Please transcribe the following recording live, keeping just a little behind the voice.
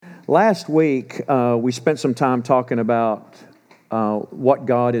Last week, we spent some time talking about what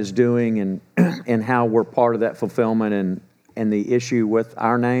God is doing and how we're part of that fulfillment and the issue with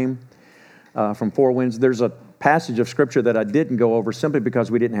our name from Four Winds. There's a passage of Scripture that I didn't go over simply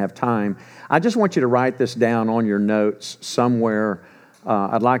because we didn't have time. I just want you to write this down on your notes somewhere.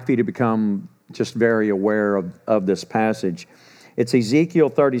 I'd like for you to become just very aware of this passage. It's Ezekiel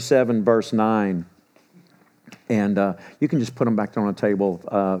 37, verse 9. And you can just put them back on a table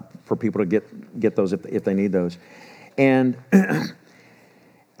for people to get those if they need those. And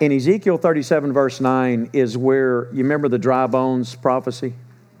in Ezekiel 37, verse 9 is where, you remember the dry bones prophecy?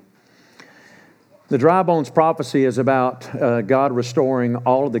 The dry bones prophecy is about God restoring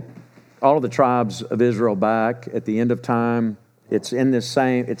all of the tribes of Israel back at the end of time. It's in the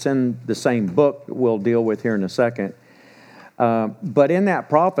same book we'll deal with here in a second. But in that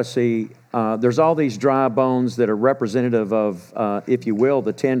prophecy, there's all these dry bones that are representative of, if you will,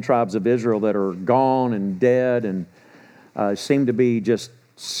 the 10 tribes of Israel that are gone and dead and seem to be just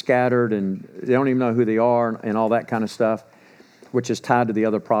scattered, and they don't even know who they are and all that kind of stuff, which is tied to the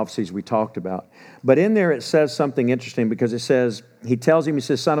other prophecies we talked about. But in there it says something interesting, because it says, he tells him, he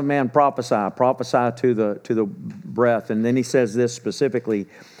says, "Son of man, prophesy to the breath." And then he says this specifically.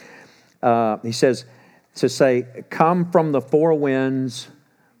 He says to say, "Come from the four winds,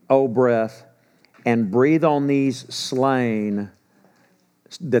 O breath, and breathe on these slain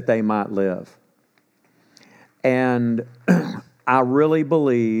that they might live." And I really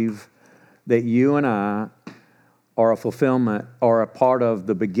believe that you and I are a part of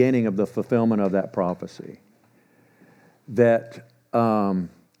the beginning of the fulfillment of that prophecy. That Yahovah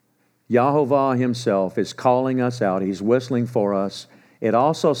himself is calling us out. He's whistling for us. It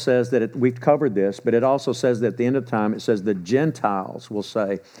also says that, we've covered this, but it also says that at the end of time, it says the Gentiles will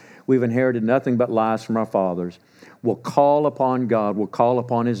say, "We've inherited nothing but lies from our fathers. We'll call upon God, we'll call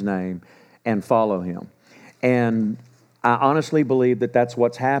upon His name, and follow Him." And I honestly believe that that's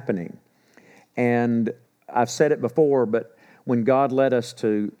what's happening. And I've said it before, but when God led us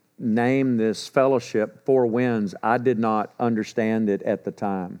to name this fellowship Four Winds, I did not understand it at the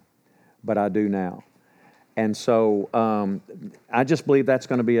time, but I do now. And so I just believe that's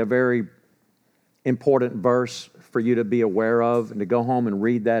going to be a very important verse for you to be aware of and to go home and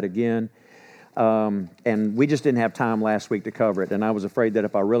read that again. And we just didn't have time last week to cover it. And I was afraid that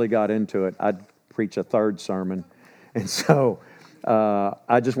if I really got into it, I'd preach a third sermon. And so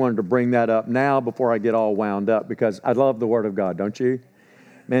I just wanted to bring that up now before I get all wound up, because I love the Word of God, don't you?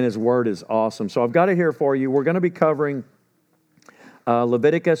 Man, His Word is awesome. So I've got it here for you. We're going to be covering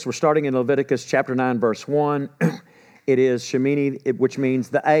Leviticus. We're starting in Leviticus chapter 9, verse 1. It is Shemini, which means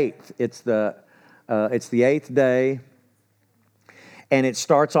the eighth. It's the eighth day. And it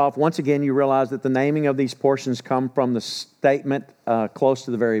starts off, once again, you realize that the naming of these portions come from the statement close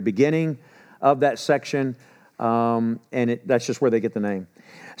to the very beginning of that section. That's just where they get the name.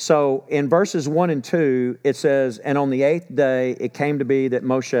 So in verses 1 and 2, it says, "And on the eighth day it came to be that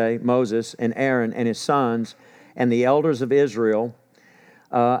Moses, and Aaron and his sons, and the elders of Israel,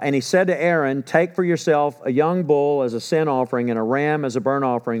 and he said to Aaron, 'Take for yourself a young bull as a sin offering and a ram as a burnt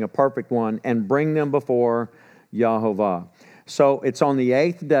offering, a perfect one, and bring them before Yahovah.'" So it's on the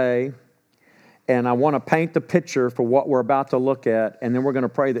eighth day, and I want to paint the picture for what we're about to look at, and then we're going to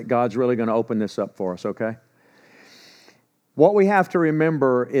pray that God's really going to open this up for us, okay? What we have to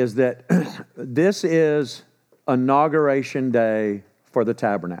remember is that this is inauguration day for the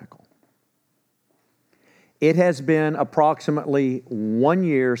tabernacle. It has been approximately 1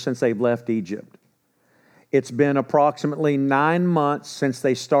 year since they've left Egypt. It's been approximately 9 months since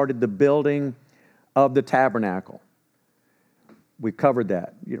they started the building of the tabernacle. We covered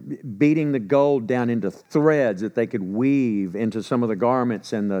that. Beating the gold down into threads that they could weave into some of the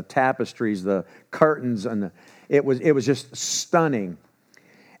garments and the tapestries, the curtains, and it was just stunning.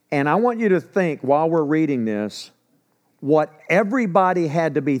 And I want you to think, while we're reading this, what everybody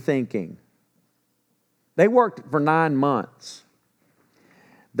had to be thinking. They worked for 9 months.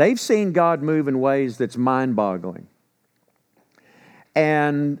 They've seen God move in ways that's mind-boggling.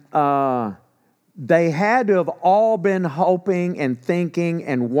 And they had to have all been hoping and thinking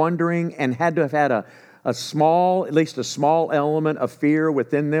and wondering, and had to have had at least a small element of fear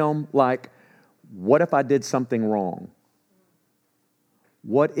within them, like, what if I did something wrong?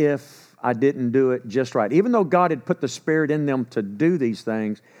 What if I didn't do it just right? Even though God had put the Spirit in them to do these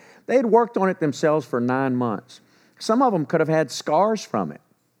things, they had worked on it themselves for 9 months. Some of them could have had scars from it.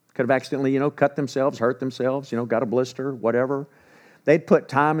 Could have accidentally, cut themselves, hurt themselves, got a blister, whatever. They'd put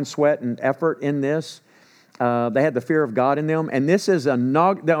time and sweat and effort in this. They had the fear of God in them. And this is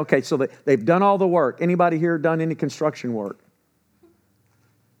okay, so they've done all the work. Anybody here done any construction work?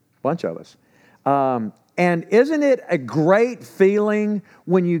 bunch of us. And isn't it a great feeling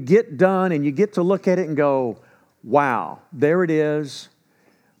when you get done and you get to look at it and go, wow, there it is.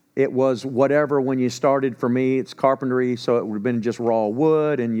 It was whatever when you started. For me, it's carpentry, so it would have been just raw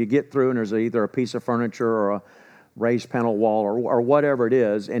wood, and you get through and there's either a piece of furniture or a raised panel wall or whatever it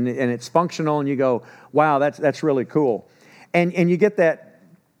is, and it's functional, and you go, wow, that's really cool. And you get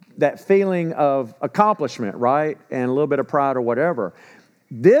that feeling of accomplishment, right? And a little bit of pride or whatever.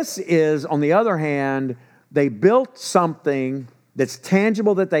 This is, on the other hand, they built something that's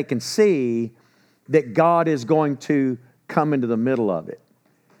tangible that they can see, that God is going to come into the middle of it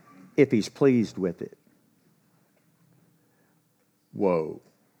if He's pleased with it. Whoa.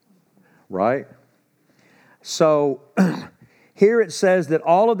 Right? So here it says that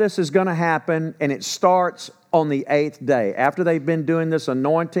all of this is going to happen, and it starts on the 8th day. After they've been doing this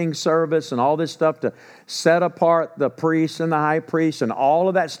anointing service and all this stuff to set apart the priests and the high priest, and all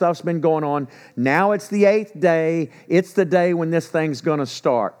of that stuff's been going on. Now it's the 8th day. It's the day when this thing's going to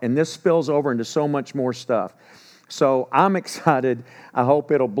start. And this spills over into so much more stuff. So I'm excited. I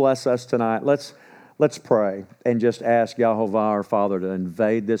hope it'll bless us tonight. Let's pray and just ask Yahovah, our Father, to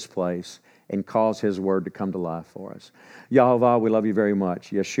invade this place and cause His word to come to life for us. Yahovah, we love you very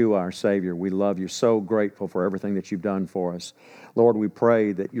much. Yeshua, our Savior, we love you. So grateful for everything that you've done for us. Lord, we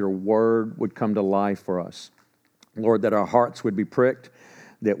pray that your word would come to life for us. Lord, that our hearts would be pricked,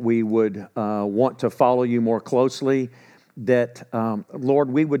 that we would want to follow you more closely, that,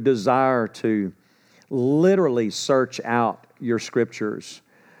 Lord, we would desire to literally search out your scriptures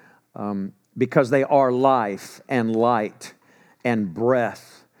because they are life and light and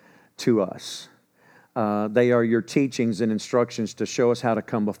breath to us. They are your teachings and instructions to show us how to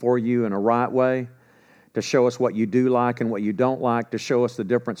come before you in a right way, to show us what you do like and what you don't like, to show us the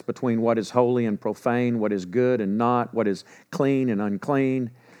difference between what is holy and profane, what is good and not, what is clean and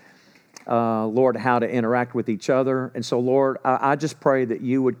unclean. Lord, how to interact with each other. And so, Lord, I just pray that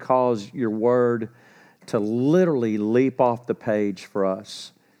you would cause your word to literally leap off the page for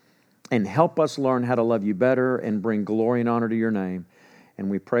us and help us learn how to love you better and bring glory and honor to your name. And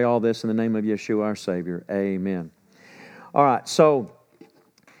we pray all this in the name of Yeshua, our Savior. Amen. All right, so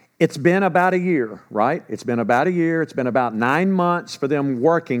it's been about a year, right? It's been about a year. It's been about 9 months for them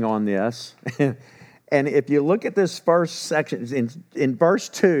working on this. And if you look at this first section, in verse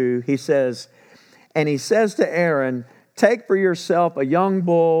 2, he says, and he says to Aaron, take for yourself a young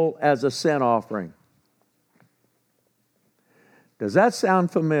bull as a sin offering. Does that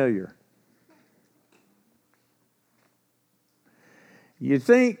sound familiar? You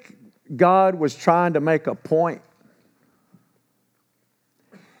think God was trying to make a point?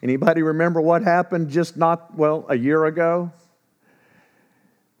 Anybody remember what happened a year ago?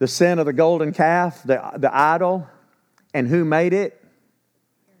 The sin of the golden calf, the idol. And who made it?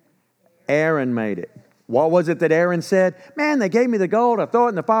 Aaron made it. What was it that Aaron said? Man, they gave me the gold. I throw it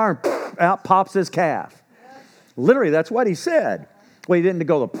in the fire and out pops this calf. Literally, that's what he said. Well, he didn't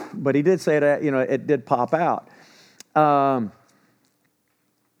go, but he did say that, it did pop out.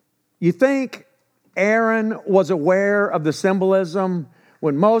 You think Aaron was aware of the symbolism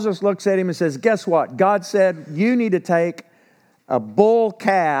when Moses looks at him and says, guess what? God said, you need to take a bull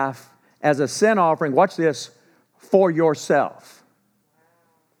calf as a sin offering, watch this, for yourself.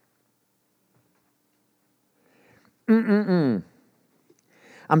 I'm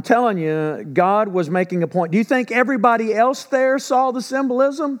telling you, God was making a point. Do you think everybody else there saw the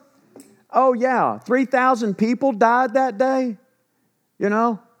symbolism? Oh, yeah. 3,000 people died that day,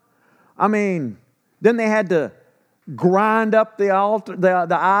 then they had to grind up the altar,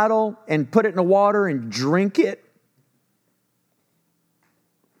 the idol, and put it in the water and drink it.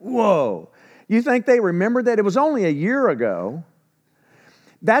 Whoa. You think they remembered that? It was only a year ago.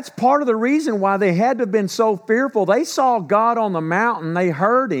 That's part of the reason why they had to have been so fearful. They saw God on the mountain. They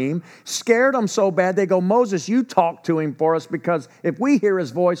heard Him, scared them so bad. They go, Moses, you talk to Him for us, because if we hear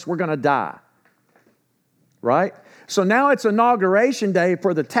His voice, we're going to die. Right? So now it's inauguration day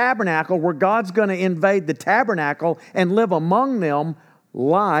for the tabernacle, where God's going to invade the tabernacle and live among them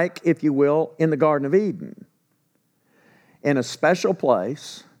like, if you will, in the Garden of Eden. In a special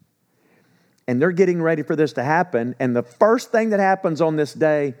place. And they're getting ready for this to happen. And the first thing that happens on this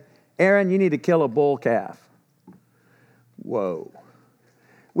day, Aaron, you need to kill a bull calf. Whoa.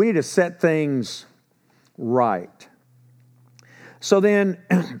 We need to set things right. So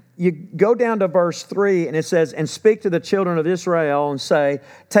then you go down to verse 3, and it says, and speak to the children of Israel and say,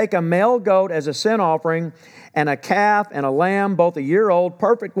 take a male goat as a sin offering, and a calf and a lamb, both a year old,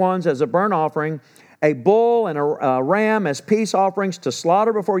 perfect ones, as a burnt offering, a bull and a ram as peace offerings to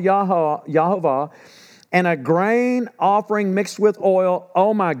slaughter before Yahovah, and a grain offering mixed with oil.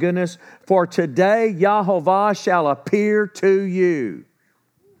 Oh my goodness, for today Yahovah shall appear to you.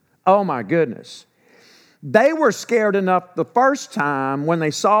 Oh my goodness. They were scared enough the first time when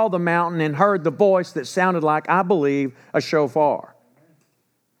they saw the mountain and heard the voice that sounded like, I believe, a shofar.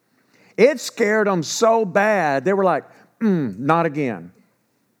 It scared them so bad, they were like, not again.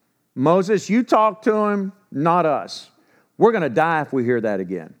 Moses, you talk to him, not us. We're going to die if we hear that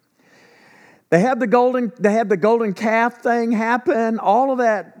again. They had the golden calf thing happen, all of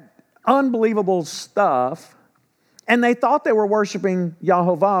that unbelievable stuff, and they thought they were worshiping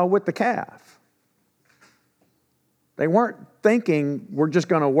Yahovah with the calf. They weren't thinking we're just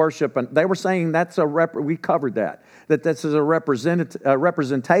going to worship, and they were saying we covered that this is a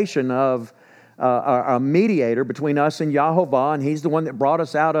representation of a mediator between us and Yahovah, and he's the one that brought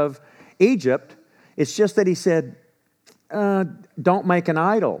us out of Egypt. It's just that he said, don't make an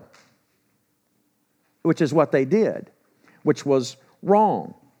idol, which is what they did, which was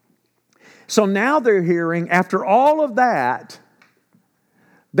wrong. So now they're hearing, after all of that,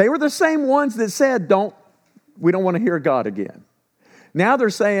 they were the same ones that said, we don't want to hear God again. Now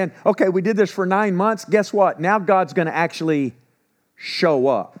they're saying, okay, we did this for 9 months. Guess what? Now God's going to actually show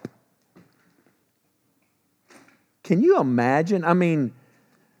up. Can you imagine? I mean,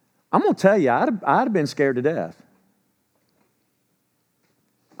 I'm going to tell you, I'd have been scared to death.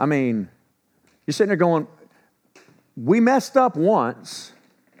 I mean, you're sitting there going, we messed up once,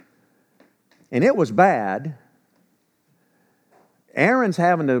 and it was bad. Aaron's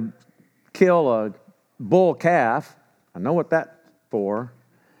having to kill a bull calf. I know what that's for.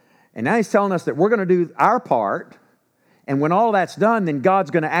 And now he's telling us that we're going to do our part. And when all that's done, then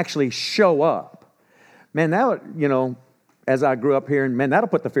God's going to actually show up. Man, as I grew up here, man, that'll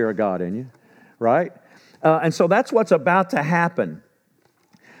put the fear of God in you, right? And so that's what's about to happen.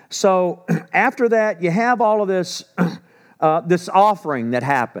 So after that, you have all of this, this offering that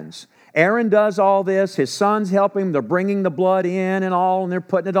happens. Aaron does all this. His sons help him. They're bringing the blood in and all, and they're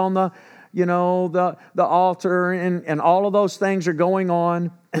putting it on the altar, and all of those things are going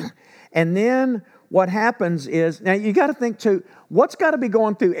on. And then what happens is, now you got to think too, what's got to be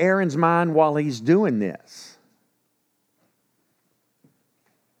going through Aaron's mind while he's doing this?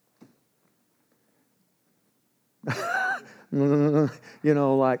 Just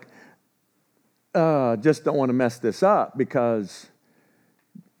don't want to mess this up, because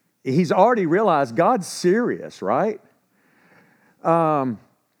he's already realized God's serious, right?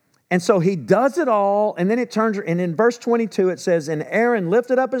 And so he does it all, and then it turns, and in verse 22 it says, and Aaron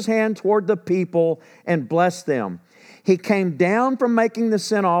lifted up his hand toward the people and blessed them. He came down from making the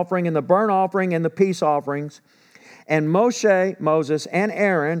sin offering and the burnt offering and the peace offerings, and Moses, and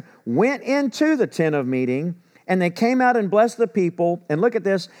Aaron went into the tent of meeting, and they came out and blessed the people, and look at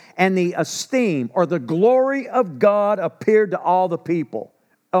this, and the esteem or the glory of God appeared to all the people.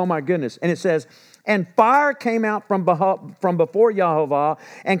 Oh my goodness. And it says, and fire came out from before Yahovah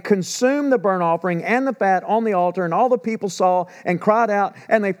and consumed the burnt offering and the fat on the altar, and all the people saw and cried out,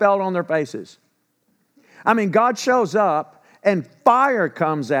 and they fell on their faces. I mean, God shows up and fire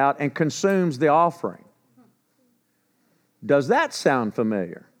comes out and consumes the offering. Does that sound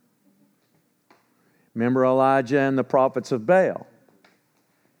familiar? Remember Elijah and the prophets of Baal?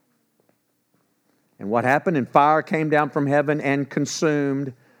 And what happened? And fire came down from heaven and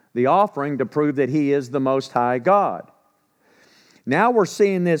consumed the offering to prove that He is the Most High God. Now we're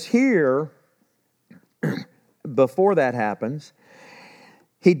seeing this here before that happens.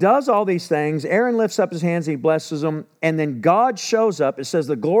 He does all these things. Aaron lifts up his hands, he blesses them, and then God shows up. It says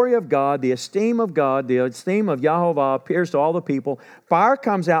the glory of God, the esteem of God, the esteem of Yahovah appears to all the people. Fire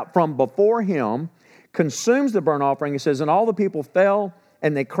comes out from before him, consumes the burnt offering. It says, and all the people fell,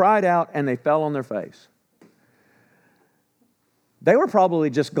 and they cried out, and they fell on their face. They were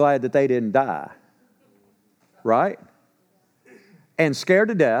probably just glad that they didn't die, right? And scared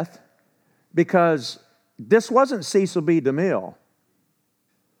to death, because this wasn't Cecil B. DeMille.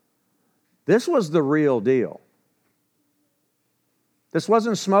 This was the real deal. This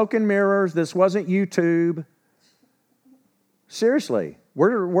wasn't smoke and mirrors. This wasn't YouTube. Seriously,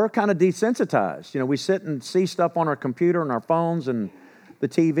 we're kind of desensitized. We sit and see stuff on our computer and our phones and the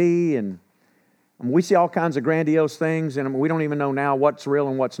TV, and we see all kinds of grandiose things, and we don't even know now what's real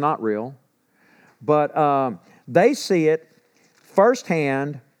and what's not real. But they see it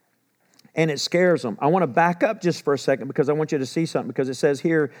firsthand, and it scares them. I want to back up just for a second, because I want you to see something, because it says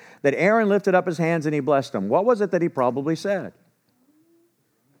here that Aaron lifted up his hands and he blessed them. What was it that he probably said?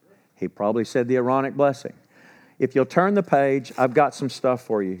 He probably said the Aaronic blessing. If you'll turn the page, I've got some stuff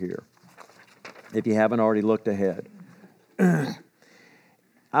for you here, if you haven't already looked ahead.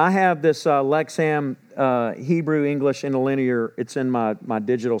 I have this Lexham Hebrew English interlinear. It's in my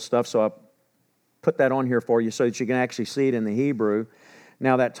digital stuff, so I put that on here for you so that you can actually see it in the Hebrew.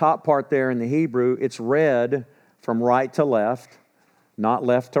 Now, that top part there in the Hebrew, it's read from right to left, not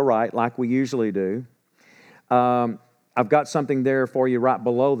left to right like we usually do. I've got something there for you right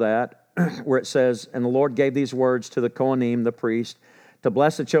below that where it says, "And the Lord gave these words to the Kohanim, the priest, to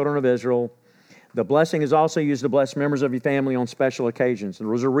bless the children of Israel. The blessing is also used to bless members of your family on special occasions." And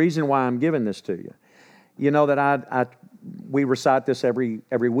there's a reason why I'm giving this to you. You know that we recite this every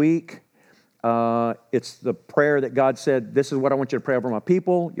week. It's the prayer that God said, "This is what I want you to pray over my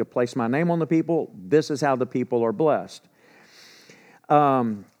people. You'll place my name on the people. This is how the people are blessed."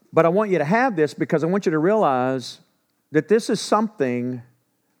 But I want you to have this because I want you to realize that this is something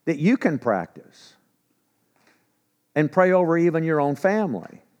that you can practice and pray over even your own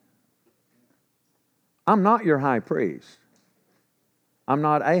family. I'm not your high priest. I'm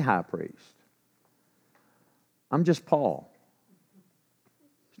not a high priest. I'm just Paul.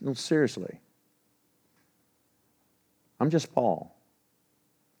 No, seriously. I'm just Paul.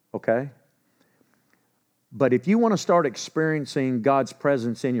 Okay? But if you want to start experiencing God's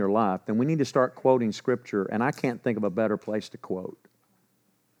presence in your life, then we need to start quoting Scripture, and I can't think of a better place to quote.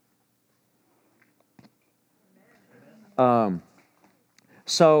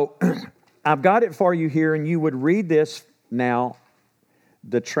 So I've got it for you here, and you would read this now,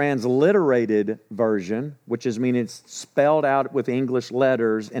 the transliterated version, which is meaning it's spelled out with English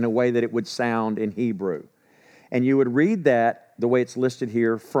letters in a way that it would sound in Hebrew. And you would read that the way it's listed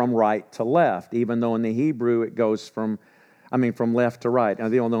here from right to left, even though in the Hebrew it goes from left to right. Now,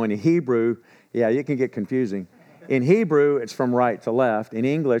 you know in the Hebrew, yeah, it can get confusing. In Hebrew, it's from right to left. In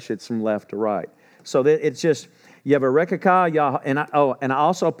English, it's from left to right. So that it's just, Yevarekah, and I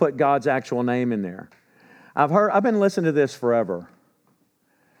also put God's actual name in there. I've been listening to this forever.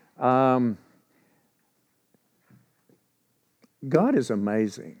 God is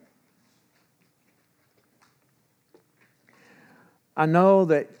amazing. I know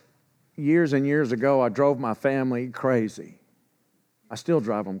that years and years ago I drove my family crazy. I still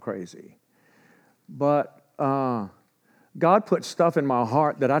drive them crazy. But God put stuff in my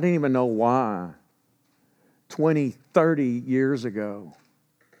heart that I didn't even know why 20, 30 years ago.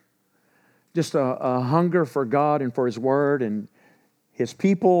 Just a hunger for God and for His Word and His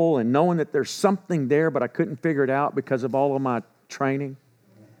people and knowing that there's something there, but I couldn't figure it out because of all of my training.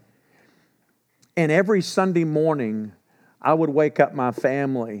 And every Sunday morning, I would wake up my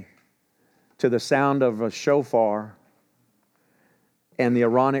family to the sound of a shofar and the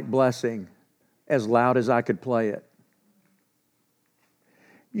Aaronic blessing as loud as I could play it.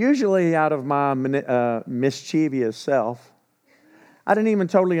 Usually out of my mischievous self. I didn't even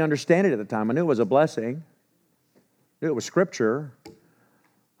totally understand it at the time. I knew it was a blessing. I knew it was Scripture.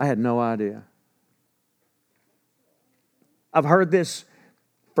 I had no idea. I've heard this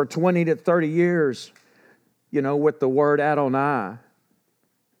for 20 to 30 years, with the word Adonai.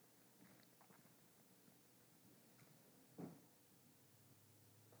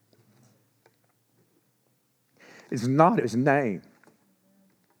 It's not His name.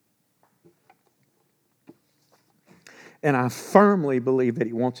 And I firmly believe that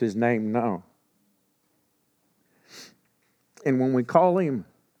He wants His name known. And when we call Him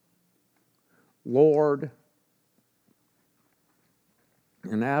Lord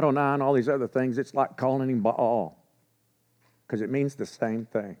and Adonai and all these other things, it's like calling Him Baal, because it means the same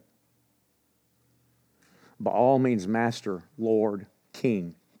thing. Baal means master, Lord,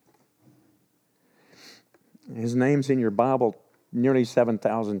 King. His name's in your Bible nearly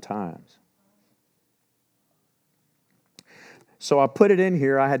 7,000 times. So I put it in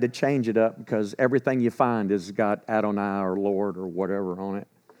here. I had to change it up because everything you find has got Adonai or Lord or whatever on it.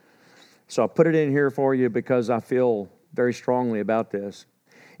 So I put it in here for you because I feel very strongly about this.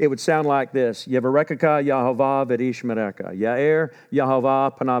 It would sound like this: Yevarekah Yahovah v'ishmereka, Yair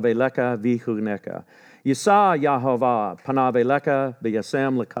Yahovah panavelecha v'chuneka, Yisa Yahovah panavelecha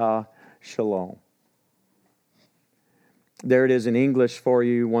v'yasem lecha shalom. There it is in English for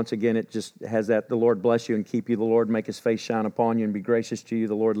you. Once again, it just has that: the Lord bless you and keep you. The Lord make His face shine upon you and be gracious to you.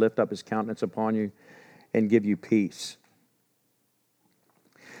 The Lord lift up His countenance upon you and give you peace.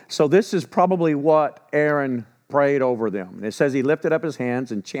 So this is probably what Aaron prayed over them. And it says he lifted up his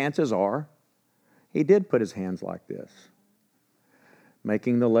hands, and chances are he did put his hands like this,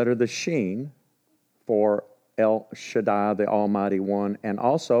 making the letter the Shin for El Shaddai, the Almighty One, and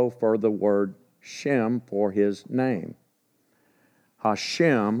also for the word Shem for His name.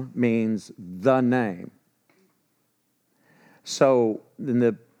 Hashem means the name. So then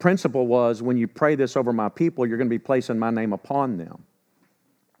the principle was, when you pray this over my people, you're going to be placing my name upon them.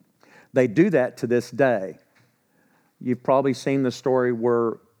 They do that to this day. You've probably seen the story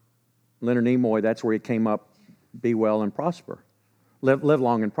where Leonard Nimoy, that's where he came up, be well and prosper. Live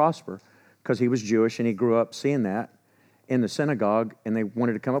long and prosper, because he was Jewish and he grew up seeing that in the synagogue, and they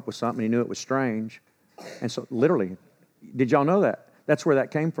wanted to come up with something. He knew it was strange. And so literally, did y'all know that? That's where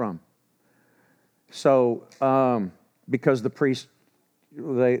that came from. So because the priests,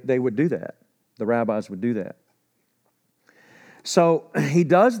 they would do that. The rabbis would do that. So he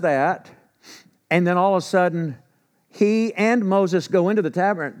does that, and then all of a sudden, he and Moses go into the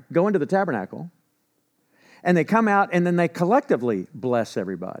tabernacle, and they come out, and then they collectively bless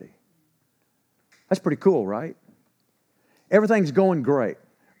everybody. That's pretty cool, right? Everything's going great.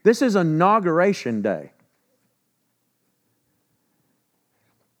 This is inauguration day.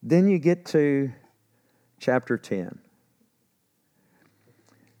 Then you get to chapter 10,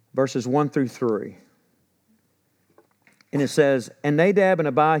 verses 1 through 3. And it says, "And Nadab and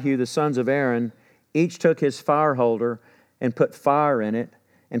Abihu, the sons of Aaron, each took his fire holder and put fire in it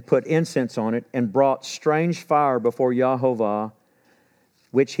and put incense on it and brought strange fire before Yahovah,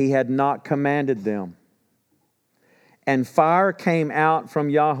 which he had not commanded them. And fire came out from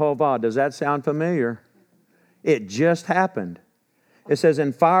Yahovah." Does that sound familiar? It just happened. It says,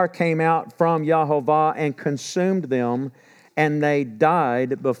 "And fire came out from Yahovah and consumed them, and they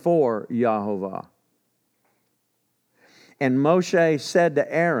died before Yahovah. And Moshe said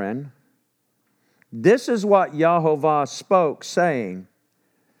to Aaron, 'This is what Yahovah spoke, saying,'"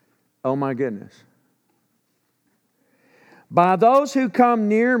 oh my goodness, "'By those who come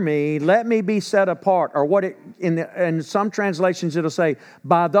near me, let me be set apart.'" Or in some translations it'll say,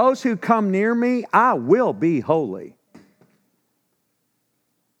 "By those who come near me, I will be holy."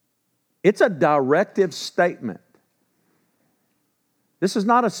 It's a directive statement. This is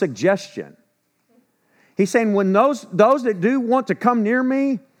not a suggestion. He's saying, when those that do want to come near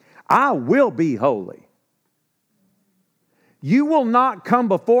me, I will be holy. You will not come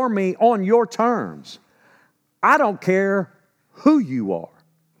before me on your terms. I don't care who you are.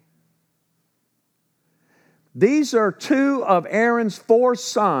 These are two of Aaron's 4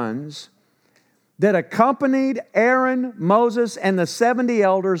 sons that accompanied Aaron, Moses, and the 70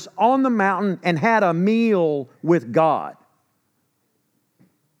 elders on the mountain and had a meal with God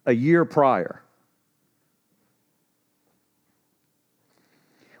a year prior.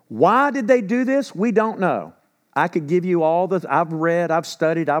 Why did they do this? We don't know. I could give you all the, I've read, I've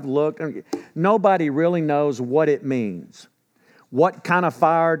studied, I've looked. Nobody really knows what it means. What kind of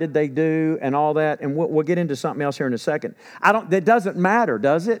fire did they do and all that? And we'll get into something else here in a second. That doesn't matter,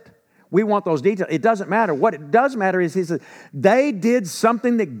 does it? We want those details. It doesn't matter. What it does matter is, he says, they did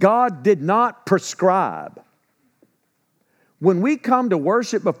something that God did not prescribe. When we come to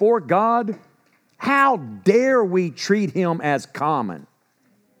worship before God, how dare we treat Him as common?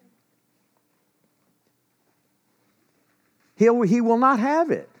 He will not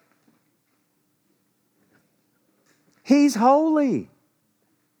have it. He's holy.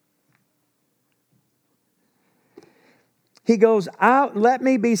 He goes, let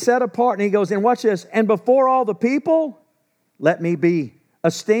me be set apart. And he goes, and watch this, and before all the people, let me be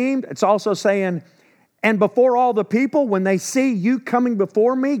esteemed. It's also saying, and before all the people, when they see you coming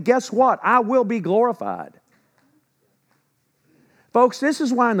before me, guess what? I will be glorified. Folks, this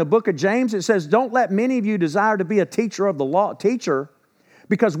is why in the book of James it says, don't let many of you desire to be a teacher of the law,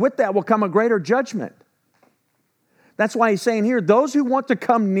 because with that will come a greater judgment. That's why he's saying here, those who want to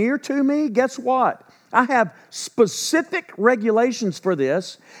come near to me, guess what? I have specific regulations for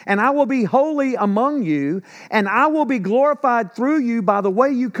this, and I will be holy among you, and I will be glorified through you by the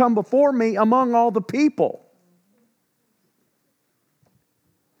way you come before me among all the people.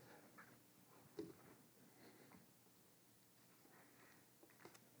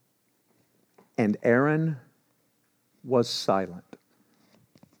 And Aaron was silent.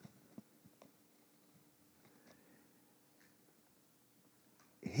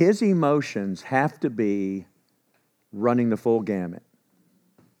 His emotions have to be running the full gamut.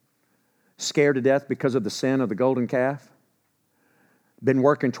 Scared to death because of the sin of the golden calf. Been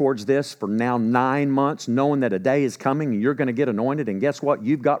working towards this for now 9 months, knowing that a day is coming and you're going to get anointed. And guess what?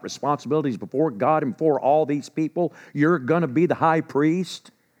 You've got responsibilities before God and before all these people. You're going to be the high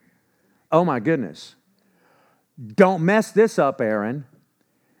priest. Oh my goodness. Don't mess this up, Aaron.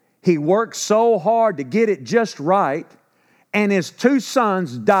 He worked so hard to get it just right, and his 2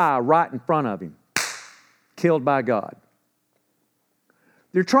 sons die right in front of him, killed by God.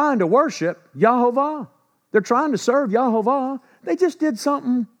 They're trying to worship Yahovah. They're trying to serve Yahovah. They just did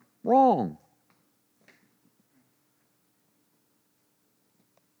something wrong.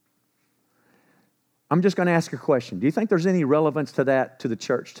 I'm just going to ask a question. Do you think there's any relevance to that to the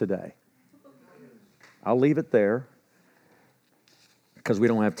church today? I'll leave it there because we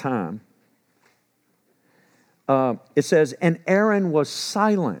don't have time. It says, and Aaron was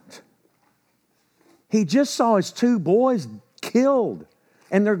silent. He just saw his two boys killed,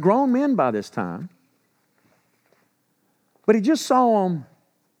 and they're grown men by this time. But he just saw them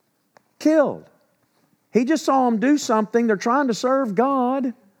killed. He just saw them do something. They're trying to serve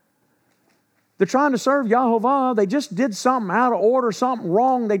God. They're trying to serve Yahovah. They just did something out of order, something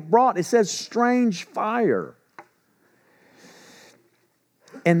wrong. They brought, it says, strange fire.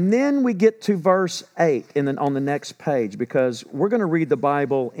 And then we get to verse 8 on the next page, because we're going to read the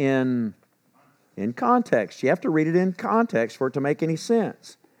Bible in context. You have to read it in context for it to make any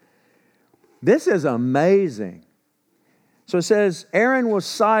sense. This is amazing. So it says, Aaron was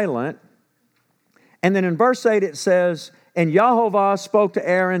silent. And then in verse 8 it says, and Yahovah spoke to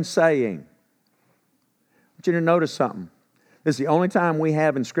Aaron saying. I want you to notice something. This is the only time we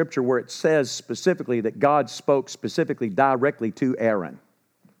have in Scripture where it says specifically that God spoke specifically directly to Aaron.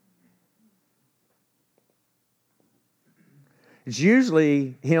 It's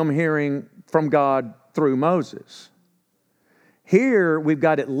usually him hearing from God through Moses. Here we've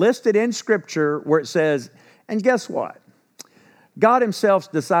got it listed in Scripture where it says, and guess what? God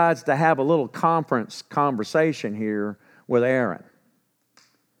himself decides to have a little conversation here with Aaron.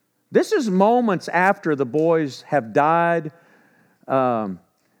 This is moments after the boys have died.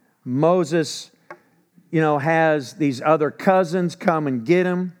 Moses, has these other cousins come and get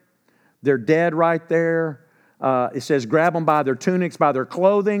him. They're dead right there. It says, grab them by their tunics, by their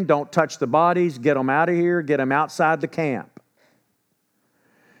clothing. Don't touch the bodies. Get them out of here. Get them outside the camp.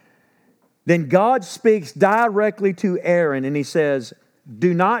 Then God speaks directly to Aaron, and he says,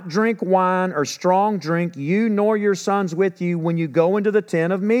 do not drink wine or strong drink, you nor your sons with you, when you go into the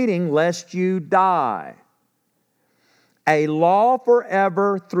tent of meeting, lest you die. A law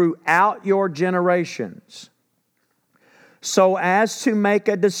forever throughout your generations, so as to make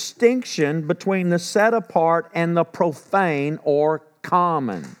a distinction between the set apart and the profane or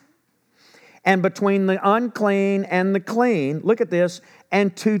common, and between the unclean and the clean. Look at this.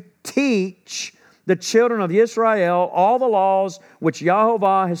 And to teach the children of Israel all the laws which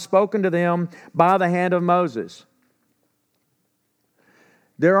Yahovah has spoken to them by the hand of Moses.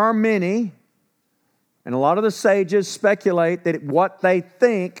 There are many, and a lot of the sages speculate that what they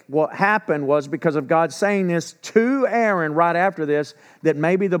think what happened was because of God saying this to Aaron right after this, that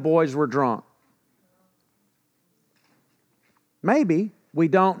maybe the boys were drunk. Maybe. We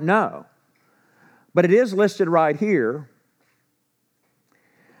don't know. But it is listed right here.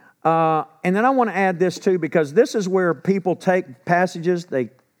 And then I want to add this too, because this is where people take passages, they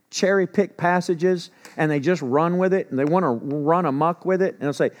cherry pick passages, and they just run with it, and they want to run amok with it. And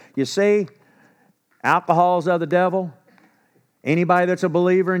they'll say, you see, alcohol's of the devil. Anybody that's a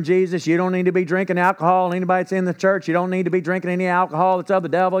believer in Jesus, you don't need to be drinking alcohol. Anybody that's in the church, you don't need to be drinking any alcohol. It's of the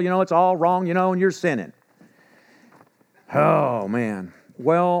devil. It's all wrong, and you're sinning. Oh, man.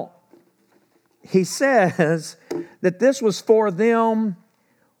 Well, he says that this was for them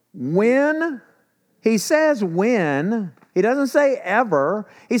when. He says when. He doesn't say ever.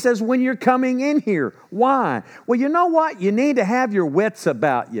 He says when you're coming in here. Why? Well, you know what? You need to have your wits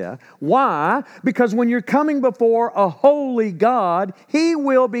about you. Why? Because when you're coming before a holy God, He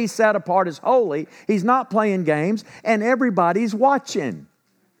will be set apart as holy. He's not playing games, and everybody's watching.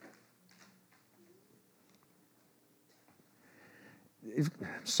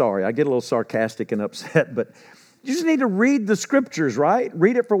 Sorry, I get a little sarcastic and upset, but you just need to read the Scriptures, right?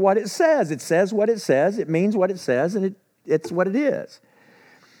 Read it for what it says. It says what it says. It means what it says, and it's what it is.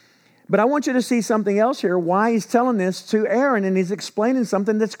 But I want you to see something else here, why he's telling this to Aaron, and he's explaining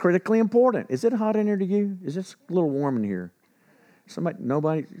something that's critically important. Is it hot in here to you? Is this a little warm in here?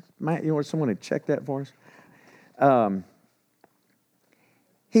 Nobody? Matt, someone to check that for us?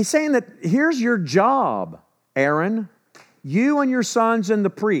 He's saying that here's your job, Aaron. You and your sons and the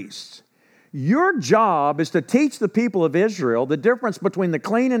priests. Your job is to teach the people of Israel the difference between the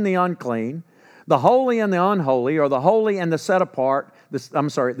clean and the unclean, the holy and the unholy, or the holy and the set apart.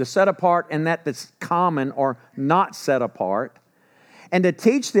 The set apart and that's common or not set apart. And to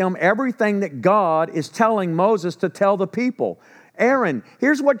teach them everything that God is telling Moses to tell the people. Aaron,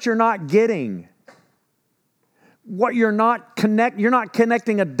 here's what you're not getting. You're not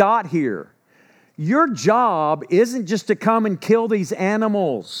connecting a dot here. Your job isn't just to come and kill these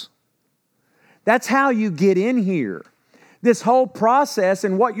animals. That's how you get in here. This whole process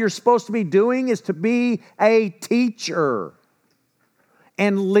and what you're supposed to be doing is to be a teacher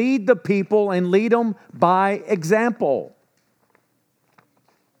and lead the people and lead them by example.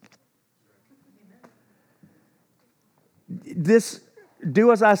 This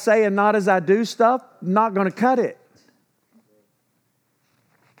do as I say and not as I do stuff, not going to cut it.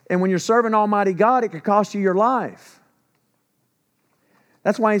 And when you're serving Almighty God, it could cost you your life.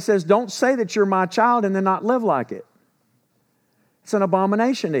 That's why he says, don't say that you're my child and then not live like it. It's an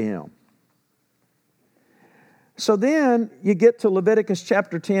abomination to him. So then you get to Leviticus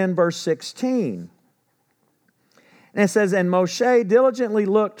chapter 10, verse 16. And it says, and Moshe diligently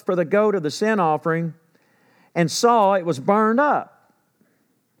looked for the goat of the sin offering and saw it was burned up.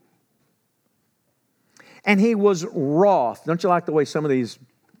 And he was wroth. Don't you like the way some of these,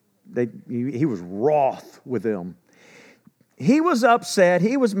 he was wroth with them. He was upset.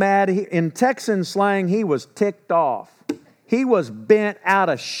 He was mad. In Texan slang, he was ticked off. He was bent out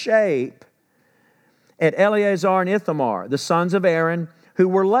of shape at Eleazar and Ithamar, the sons of Aaron, who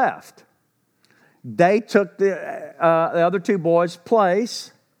were left. They took the other two boys'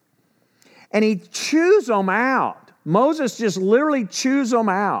 place, and he chews them out. Moses just literally chews them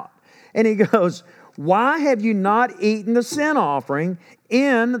out. And he goes, why have you not eaten the sin offering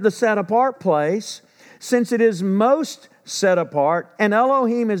in the set-apart place, since it is most set apart, and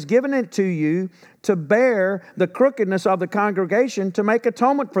Elohim has given it to you to bear the crookedness of the congregation to make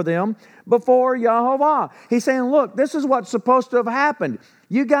atonement for them before Yahovah. He's saying, look, this is what's supposed to have happened.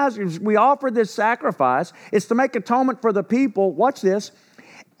 You guys, we offered this sacrifice. It's to make atonement for the people. Watch this.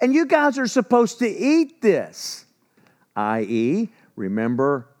 And you guys are supposed to eat this. I.e.,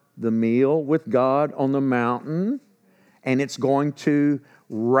 remember the meal with God on the mountain, and it's going to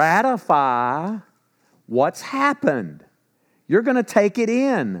ratify what's happened. You're going to take it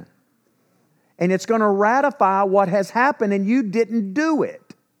in. And it's going to ratify what has happened, and you didn't do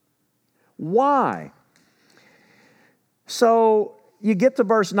it. Why? So you get to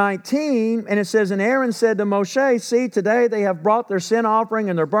verse 19, and it says, and Aaron said to Moshe, see, today they have brought their sin offering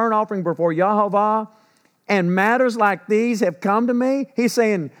and their burnt offering before Yahovah, and matters like these have come to me. He's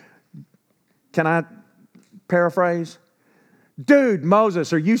saying, can I paraphrase? Dude,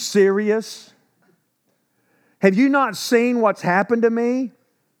 Moses, are you serious? Have you not seen what's happened to me?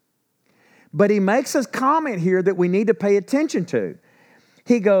 But he makes a comment here that we need to pay attention to.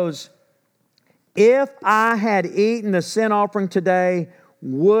 He goes, if I had eaten the sin offering today,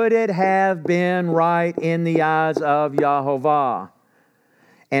 would it have been right in the eyes of Yahovah?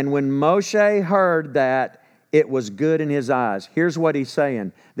 And when Moshe heard that, it was good in his eyes. Here's what he's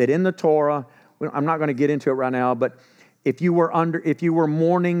saying, that in the Torah, I'm not going to get into it right now, but if you were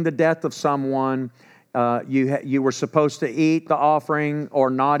mourning the death of someone, you were supposed to eat the offering or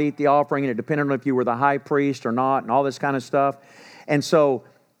not eat the offering, and it depended on if you were the high priest or not, and all this kind of stuff. And so,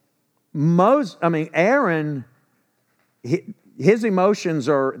 Aaron, his emotions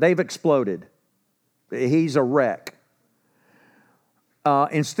they've exploded. He's a wreck.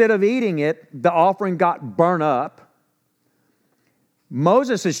 Instead of eating it, the offering got burnt up.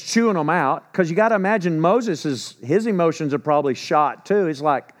 Moses is chewing them out, because you got to imagine his emotions are probably shot too. It's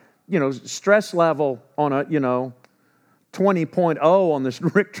like, stress level on a, 20.0 on this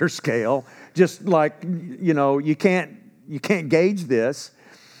Richter scale. Just like, you can't gauge this.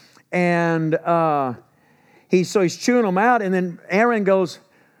 And he's chewing them out, and then Aaron goes,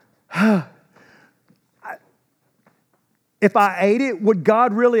 if I ate it, would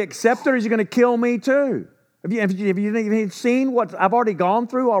God really accept it, or is he going to kill me too? Have you seen what I've already gone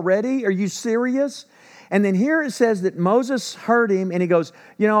through already? Are you serious? And then here it says that Moses heard him, and he goes,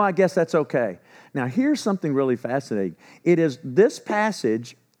 I guess that's okay. Now, here's something really fascinating. It is this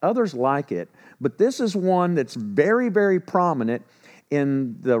passage, others like it, but this is one that's very, very prominent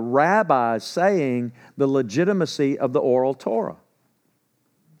in the rabbis saying the legitimacy of the oral Torah.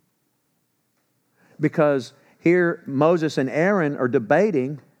 Because here Moses and Aaron are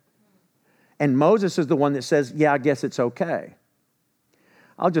debating, and Moses is the one that says, yeah, I guess it's okay.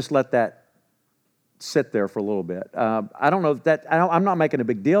 I'll just let that sit there for a little bit. I don't know that I'm not making a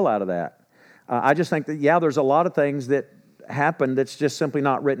big deal out of that. I just think that, there's a lot of things that happen that's just simply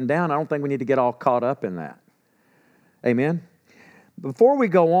not written down. I don't think we need to get all caught up in that. Amen? Before we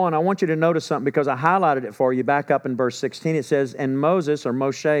go on, I want you to notice something, because I highlighted it for you. Back up in verse 16, it says, and Moses, or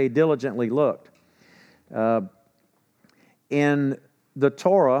Moshe, diligently looked. In the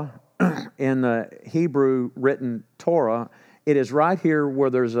Torah, in the Hebrew written Torah, it is right here where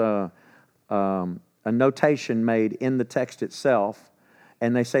there's a notation made in the text itself,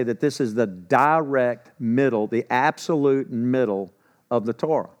 and they say that this is the direct middle, the absolute middle of the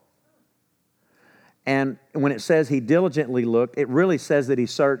Torah. And when it says he diligently looked, it really says that he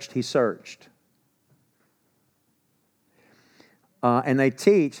searched. And they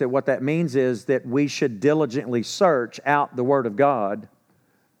teach that what that means is that we should diligently search out the Word of God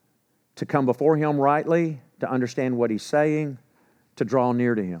to come before Him rightly, to understand what He's saying, to draw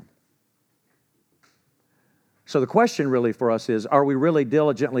near to Him. So the question really for us is, are we really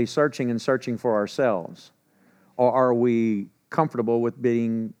diligently searching and searching for ourselves? Or are we comfortable with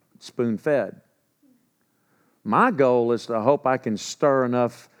being spoon-fed? My goal is to hope I can stir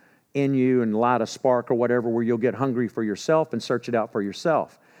enough in you and light a spark or whatever where you'll get hungry for yourself and search it out for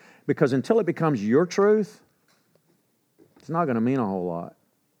yourself. Because until it becomes your truth, it's not going to mean a whole lot.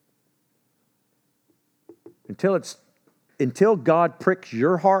 Until God pricks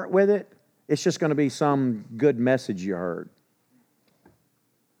your heart with it, it's just going to be some good message you heard.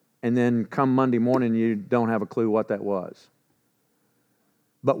 And then come Monday morning, you don't have a clue what that was.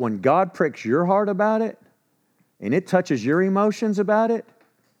 But when God pricks your heart about it, and it touches your emotions about it,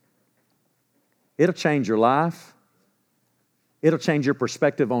 it'll change your life. It'll change your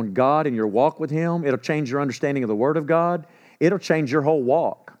perspective on God and your walk with Him. It'll change your understanding of the Word of God. It'll change your whole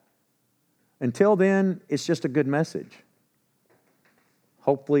walk. Until then, it's just a good message.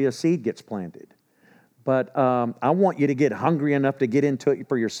 Hopefully a seed gets planted. But I want you to get hungry enough to get into it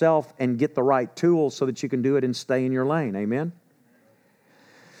for yourself and get the right tools so that you can do it and stay in your lane. Amen?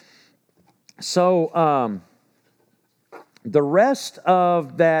 So the rest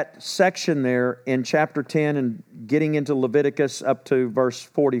of that section there in chapter 10 and getting into Leviticus up to verse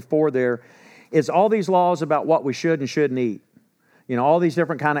 44 there is all these laws about what we should and shouldn't eat. You know, all these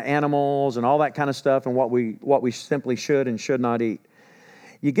different kind of animals and all that kind of stuff and what we simply should and should not eat.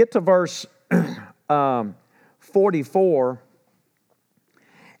 You get to verse 44,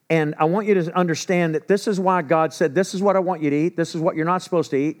 and I want you to understand that this is why God said, this is what I want you to eat, this is what you're not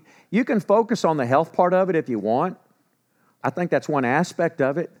supposed to eat. You can focus on the health part of it if you want. I think that's one aspect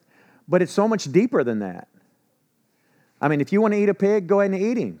of it, but it's so much deeper than that. I mean, if you want to eat a pig, go ahead and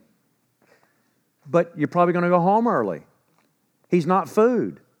eat him. But you're probably going to go home early. He's not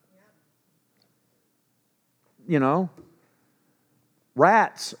food. You know?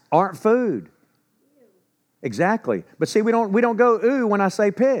 Rats aren't food. Exactly. But see, we don't go ooh when I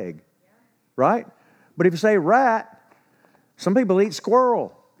say pig. Right? But if you say rat, some people eat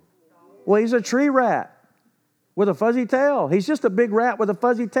squirrel. Well, he's a tree rat with a fuzzy tail. He's just a big rat with a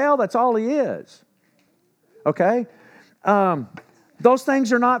fuzzy tail. That's all he is. Okay? Those things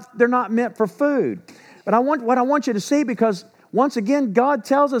they're not meant for food. But what I want you to see, because once again, God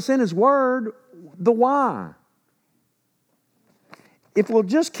tells us in His Word the why. If we'll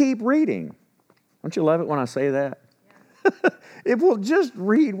just keep reading, don't you love it when I say that? Yeah. If we'll just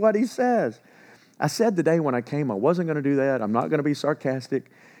read what He says. I said today when I came, I wasn't going to do that. I'm not going to be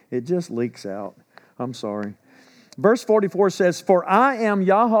sarcastic. It just leaks out. I'm sorry. Verse 44 says, "For I am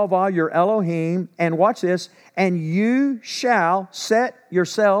Yahovah your Elohim," and watch this, "and you shall set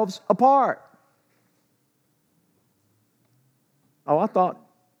yourselves apart." Oh, I thought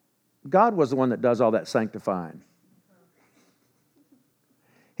God was the one that does all that sanctifying.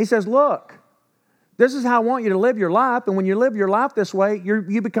 He says, look, this is how I want you to live your life, and when you live your life this way,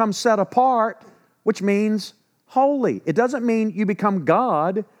 you become set apart, which means holy. It doesn't mean you become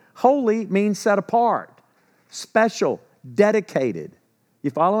God. Holy means set apart, special, dedicated.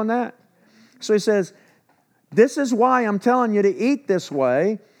 You following that? So he says, this is why I'm telling you to eat this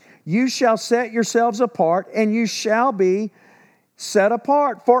way. You shall set yourselves apart, and you shall be set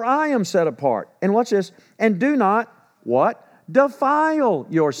apart, for I am set apart. And watch this. And do not, what? Defile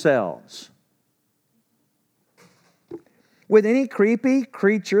yourselves with any creepy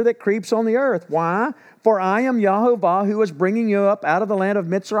creature that creeps on the earth. Why? For I am Yahovah, who is bringing you up out of the land of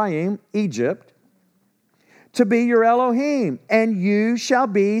Mitzrayim, Egypt, to be your Elohim, and you shall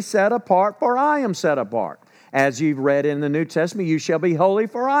be set apart, for I am set apart. As you've read in the New Testament, you shall be holy,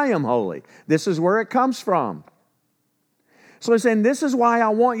 for I am holy. This is where it comes from. So he's saying, this is why I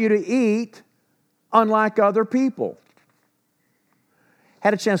want you to eat unlike other people.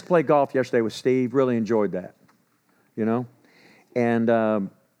 Had a chance to play golf yesterday with Steve. Really enjoyed that, you know.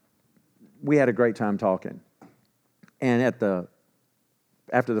 And we had a great time talking. And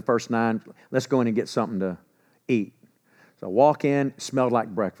after the first 9, let's go in and get something to eat. So I walk in, it smelled like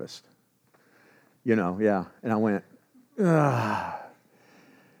breakfast. You know, yeah. And I went, ugh.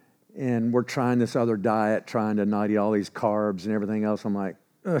 And we're trying this other diet, trying to not eat all these carbs and everything else. I'm like,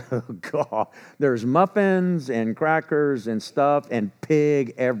 oh, God. There's muffins and crackers and stuff and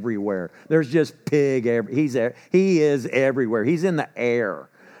pig everywhere. There's just pig everywhere. He is everywhere. He's in the air,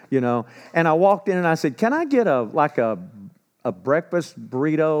 you know. And I walked in and I said, can I get a breakfast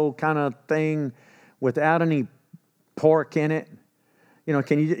burrito kind of thing without any pork in it? You know,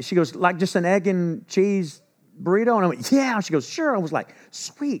 she goes, like just an egg and cheese burrito? And I went, yeah. She goes, sure. I was like,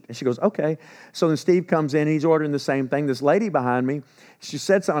 sweet. And she goes, okay. So then Steve comes in, he's ordering the same thing. This lady behind me, she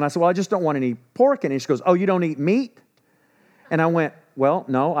said something. I said, well, I just don't want any pork in it. She goes, oh, you don't eat meat? And I went, well,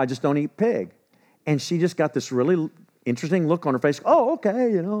 no, I just don't eat pig. And she just got this really interesting look on her face. Oh,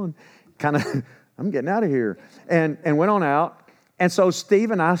 okay, and kind of, I'm getting out of here. And went on out. And so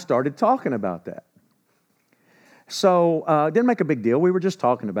Steve and I started talking about that. So it didn't make a big deal. We were just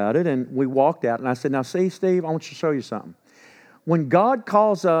talking about it. And we walked out. And I said, now see, Steve, I want you to show you something. When God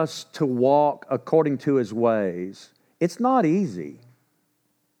calls us to walk according to his ways, it's not easy.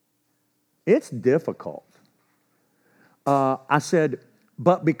 It's difficult. I said,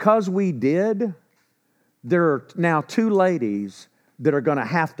 but because we did, there are now 2 ladies that are going to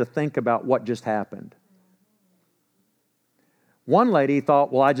have to think about what just happened. One lady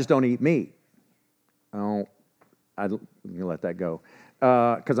thought, well, I just don't eat meat. Oh, you let that go.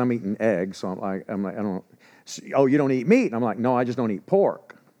 Because I'm eating eggs, so I'm like, I don't. Oh, you don't eat meat? And I'm like, no, I just don't eat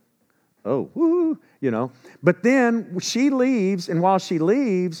pork. Oh, woo, But then she leaves, and while she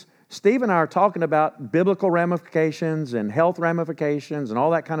leaves, Steve and I are talking about biblical ramifications and health ramifications and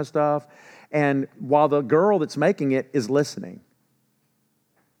all that kind of stuff. And while the girl that's making it is listening.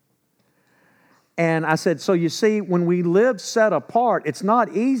 And I said, so you see, when we live set apart, it's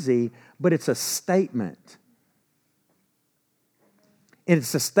not easy, but it's a statement. And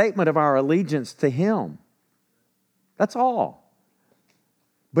it's a statement of our allegiance to him. That's all.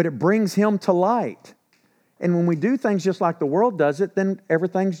 But it brings him to light. And when we do things just like the world does it, then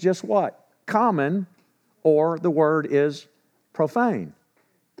everything's just what? Common, or the word is profane.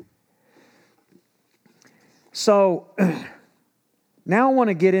 So now I want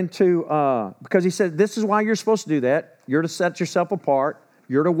to get into, because he said, this is why you're supposed to do that. You're to set yourself apart.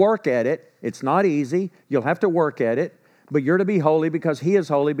 You're to work at it. It's not easy. You'll have to work at it. But you're to be holy because he is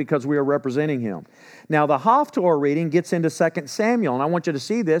holy, because we are representing him. Now, the Haftorah reading gets into 2 Samuel, and I want you to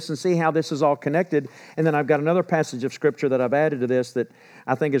see this and see how this is all connected. And then I've got another passage of Scripture that I've added to this that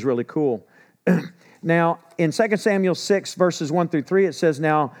I think is really cool. Now, in 2 Samuel 6, verses 1 through 3, it says,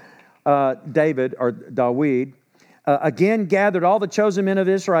 now, David, or Dawid, again gathered all the chosen men of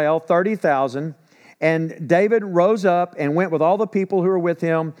Israel, 30,000, and David rose up and went with all the people who were with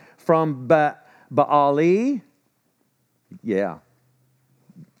him from Baali. Yeah.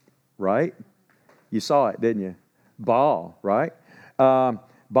 Right? You saw it, didn't you? Baal, right?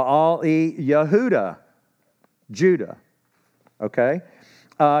 Baal-e-Yehuda, Judah. Okay?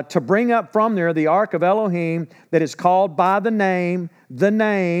 To bring up from there the ark of Elohim that is called by the name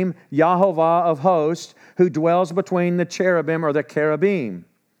Yahovah of hosts, who dwells between the cherubim or the cherubim.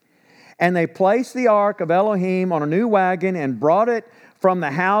 And they placed the ark of Elohim on a new wagon and brought it from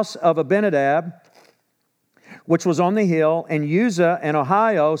the house of Abinadab, which was on the hill, and Uzzah and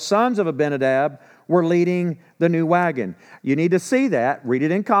Ahio, sons of Abinadab, were leading the new wagon. You need to see that. Read it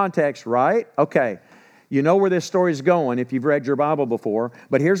in context, right? Okay. You know where this story is going if you've read your Bible before,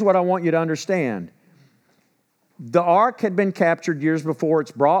 but here's what I want you to understand. The ark had been captured years before.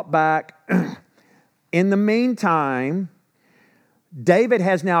 It's brought back. In the meantime, David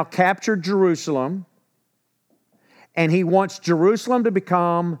has now captured Jerusalem, and he wants Jerusalem to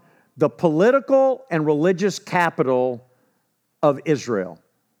become the political and religious capital of Israel.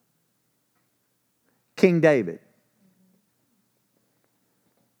 King David.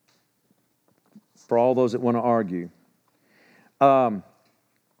 For all those that want to argue.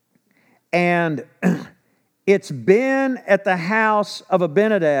 And it's been at the house of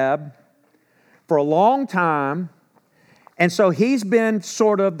Abinadab for a long time. And so he's been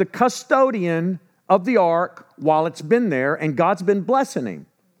sort of the custodian of the ark while it's been there, and God's been blessing him.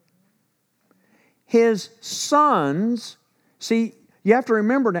 His sons, see, you have to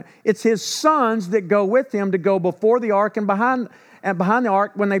remember now, it's his sons that go with him to go before the ark and behind the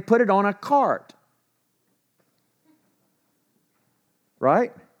ark when they put it on a cart.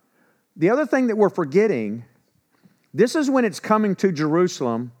 Right? The other thing that we're forgetting, this is when it's coming to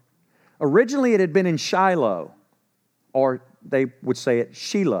Jerusalem. Originally it had been in Shiloh, or they would say it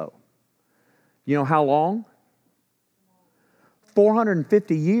Shiloh. You know how long?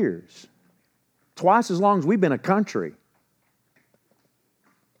 450 years. Twice as long as we've been a country.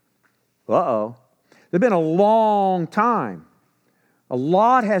 Uh-oh. It's been a long time. A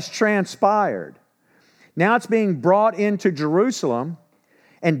lot has transpired. Now it's being brought into Jerusalem,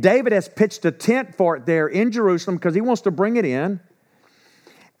 and David has pitched a tent for it there in Jerusalem because he wants to bring it in.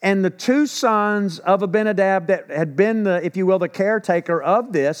 And the 2 sons of Abinadab that had been the, if you will, the caretaker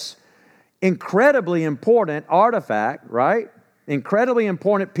of this incredibly important artifact, right? Incredibly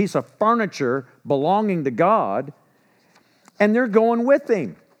important piece of furniture belonging to God, and they're going with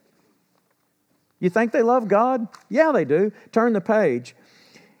him. You think they love God? Yeah, they do. Turn the page.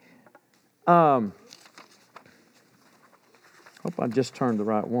 Hope I just turned the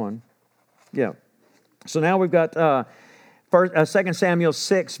right one. Yeah. So now we've got 2 Samuel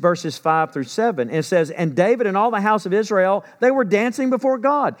 6, verses 5 through 7. And it says, and David and all the house of Israel, they were dancing before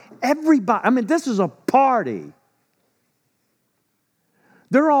God. Everybody, this is a party.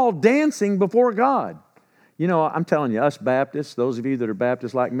 They're all dancing before God. You know, I'm telling you, us Baptists, those of you that are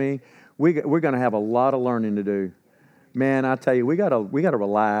Baptists like me, we're going to have a lot of learning to do. Man, I tell you, we got to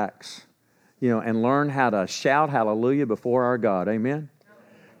relax, and learn how to shout hallelujah before our God. Amen?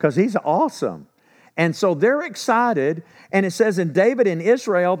 Because He's awesome. And so they're excited, and it says in David and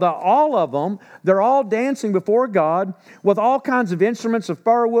Israel, all of them, they're all dancing before God with all kinds of instruments of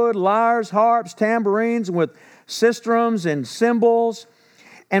firewood, lyres, harps, tambourines, with sistrums and cymbals.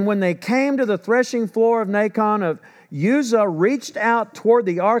 And when they came to the threshing floor of Nacon of Uzzah, reached out toward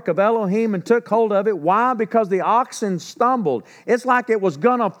the ark of Elohim and took hold of it. Why? Because the oxen stumbled. It's like it was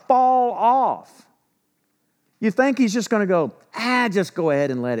going to fall off. You think he's just going to go, just go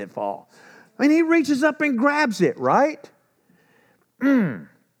ahead and let it fall. I mean, he reaches up and grabs it, right? Verse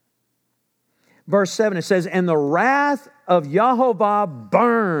 7, it says, and the wrath of Yahovah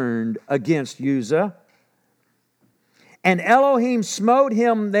burned against Uzzah, and Elohim smote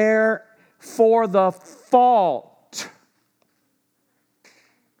him there for the fault.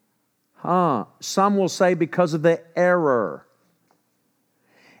 Some will say because of the error.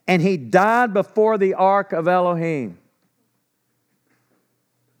 And he died before the ark of Elohim.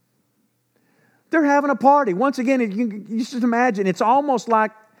 They're having a party. Once again, you just imagine, it's almost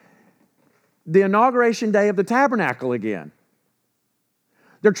like the inauguration day of the tabernacle again.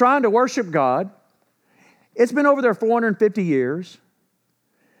 They're trying to worship God. It's been over there 450 years,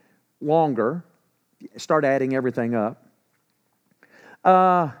 longer. Start adding everything up.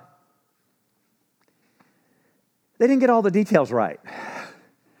 They didn't get all the details right.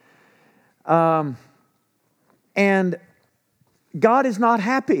 And God is not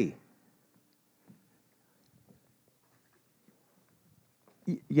happy.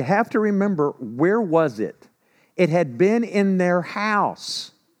 You have to remember, where was it? It had been in their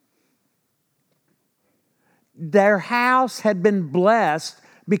house. Their house had been blessed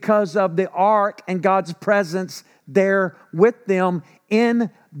because of the ark and God's presence there with them in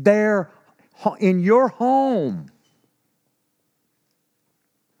your home.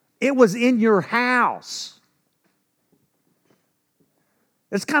 It was in your house.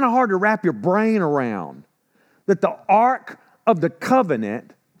 It's kind of hard to wrap your brain around that the ark of the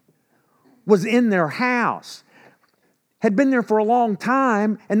covenant was in their house, had been there for a long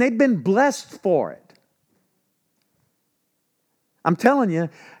time, and they'd been blessed for it. I'm telling you,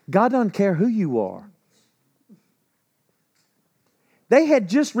 God doesn't care who you are. They had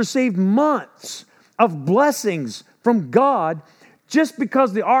just received months of blessings from God just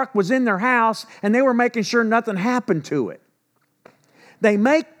because the ark was in their house and they were making sure nothing happened to it. They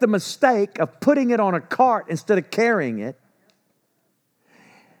make the mistake of putting it on a cart instead of carrying it.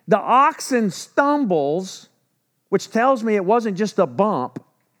 The oxen stumbles, which tells me it wasn't just a bump,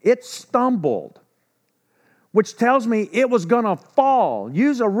 it stumbled, which tells me it was going to fall.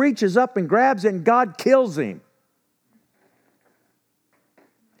 Uzzah reaches up and grabs it, and God kills him.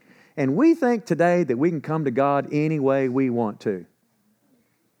 And we think today that we can come to God any way we want to.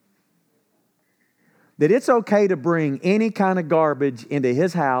 That it's okay to bring any kind of garbage into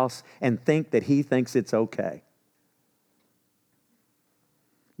His house and think that He thinks it's okay.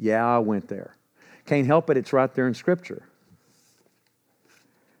 Yeah, I went there. Can't help it, it's right there in Scripture.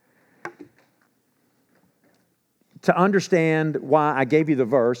 To understand why I gave you the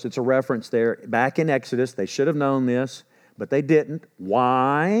verse, it's a reference there. Back in Exodus, they should have known this, but they didn't.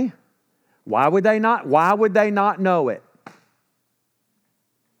 Why? Why would they not know it?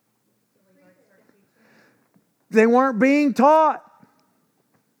 They weren't being taught.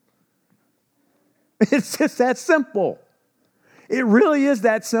 It's just that simple. It really is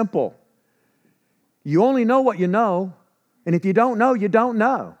that simple. You only know what you know, and if you don't know, you don't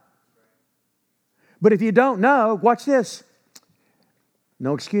know. But if you don't know, watch this.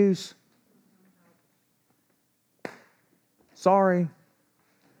 No excuse. Sorry.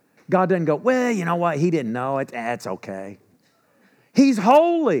 God doesn't go, well, you know what? He didn't know it. That's okay. He's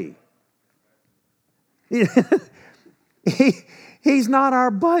holy. He's not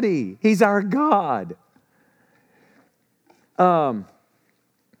our buddy. He's our God.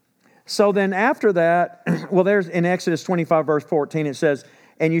 So then after that, well, there's in Exodus 25, verse 14, it says,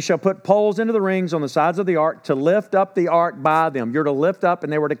 and you shall put poles into the rings on the sides of the ark to lift up the ark by them. You're to lift up,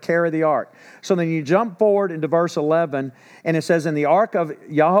 and they were to carry the ark. So then you jump forward into verse 11, and it says, and the ark of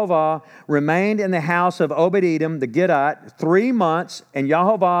Yahovah remained in the house of Obed-Edom the Gittite 3 months, and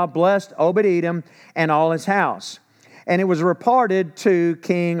Yahovah blessed Obed-Edom and all his house. And it was reported to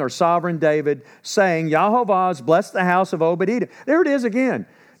King or Sovereign David, saying, Yahovah has blessed the house of Obed-Edom. There it is again.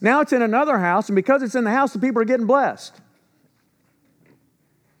 Now it's in another house, and because it's in the house, the people are getting blessed.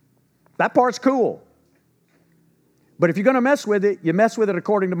 That part's cool. But if you're going to mess with it, you mess with it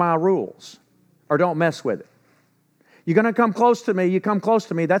according to my rules, or don't mess with it. You're going to come close to me, you come close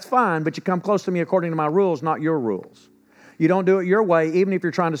to me, that's fine, but you come close to me according to my rules, not your rules. You don't do it your way, even if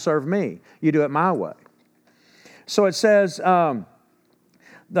you're trying to serve me. You do it my way. So it says, Yahovah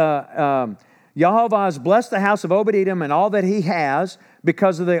has blessed the house of Obed-Edom and all that he has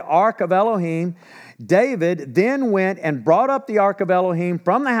because of the ark of Elohim. David then went and brought up the ark of Elohim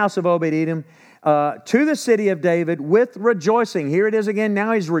from the house of Obed-Edom to the city of David with rejoicing. Here it is again.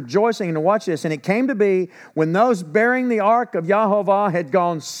 Now he's rejoicing. And watch this. And it came to be when those bearing the ark of Yahovah had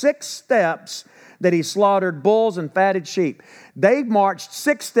gone 6 steps that he slaughtered bulls and fatted sheep. They marched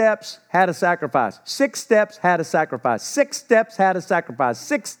 6 steps, had a sacrifice. 6 steps, had a sacrifice. 6 steps, had a sacrifice.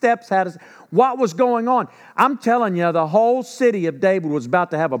 6 steps, had a... What was going on? I'm telling you, the whole city of David was about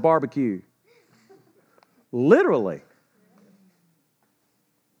to have a barbecue. Literally.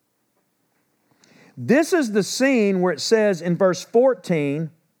 This is the scene where it says in verse 14,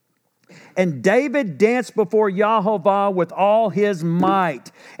 and David danced before Yahovah with all his might.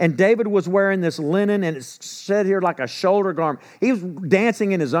 And David was wearing this linen, and it's said here like a shoulder garment. He was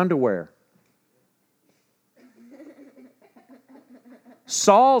dancing in his underwear.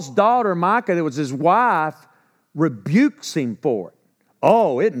 Saul's daughter, Micah, that was his wife, rebukes him for it.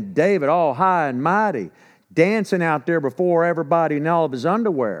 Oh, isn't David all high and mighty, dancing out there before everybody in all of his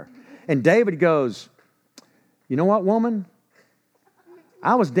underwear? And David goes, you know what, woman?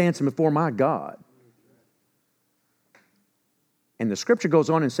 I was dancing before my God. And the scripture goes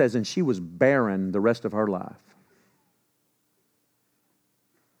on and says, and she was barren the rest of her life.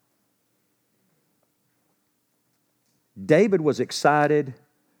 David was excited,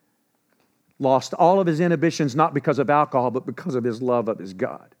 lost all of his inhibitions, not because of alcohol, but because of his love of his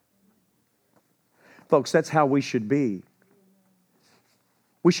God. Folks, that's how we should be.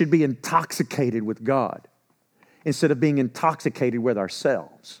 We should be intoxicated with God instead of being intoxicated with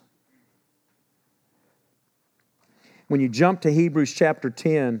ourselves. When you jump to Hebrews chapter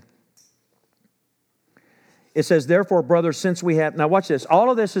 10, it says, therefore, brothers, since we have... Now watch this. All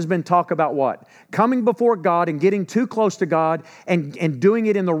of this has been talk about what? Coming before God and getting too close to God and doing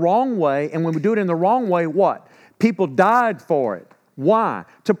it in the wrong way. And when we do it in the wrong way, what? People died for it. Why?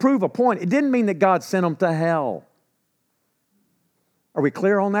 To prove a point. It didn't mean that God sent them to hell. Are we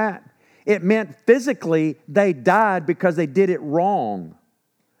clear on that? It meant physically they died because they did it wrong.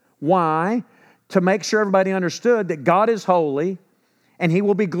 Why? To make sure everybody understood that God is holy and He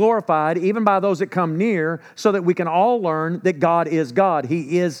will be glorified even by those that come near, so that we can all learn that God is God.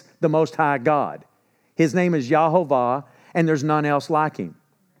 He is the Most High God. His name is Yahovah, and there's none else like Him.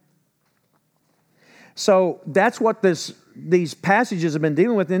 So that's what these passages have been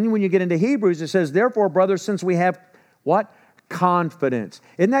dealing with. And then when you get into Hebrews, it says, therefore, brothers, since we have what? Confidence.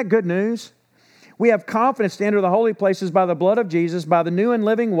 Isn't that good news? We have confidence to enter the holy places by the blood of Jesus, by the new and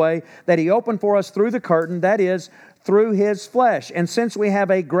living way that He opened for us through the curtain, that is, through His flesh. And since we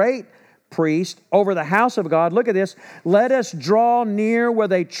have a great priest over the house of God, look at this, let us draw near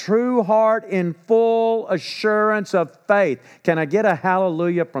with a true heart in full assurance of faith. Can I get a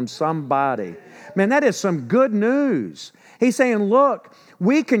hallelujah from somebody? Man, that is some good news. He's saying, look,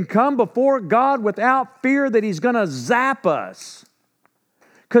 we can come before God without fear that He's going to zap us.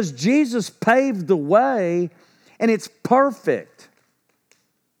 Because Jesus paved the way, and it's perfect.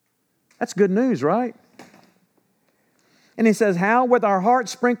 That's good news, right? And he says, how? With our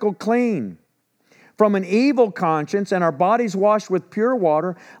hearts sprinkled clean from an evil conscience and our bodies washed with pure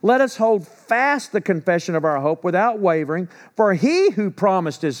water, let us hold fast the confession of our hope without wavering, for He who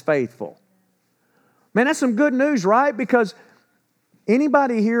promised is faithful. Man, that's some good news, right? Because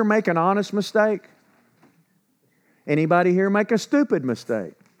anybody here make an honest mistake? Anybody here make a stupid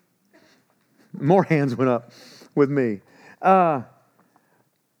mistake? More hands went up with me.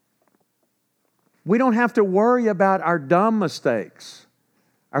 We don't have to worry about our dumb mistakes,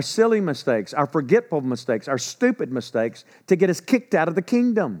 our silly mistakes, our forgetful mistakes, our stupid mistakes to get us kicked out of the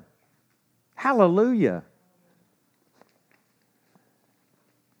kingdom. Hallelujah.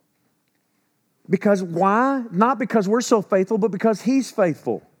 Because why? Not because we're so faithful, but because He's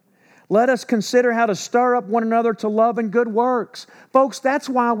faithful. Let us consider how to stir up one another to love and good works. Folks, that's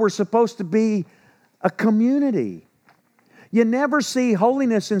why we're supposed to be a community. You never see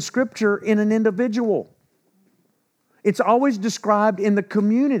holiness in Scripture in an individual. It's always described in the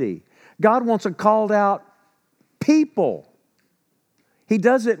community. God wants a called out people. He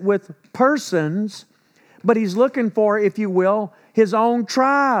does it with persons, but He's looking for, if you will, His own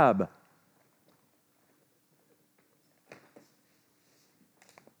tribe.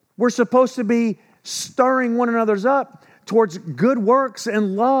 We're supposed to be stirring one another's up towards good works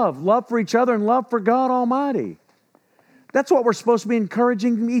and love for each other and love for God Almighty. That's what we're supposed to be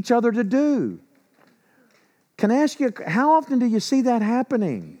encouraging each other to do. Can I ask you, how often do you see that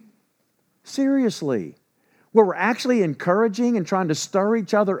happening? Seriously. Where we're actually encouraging and trying to stir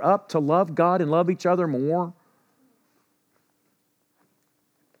each other up to love God and love each other more.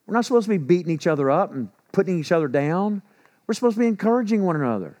 We're not supposed to be beating each other up and putting each other down. We're supposed to be encouraging one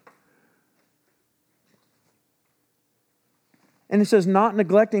another. And it says, not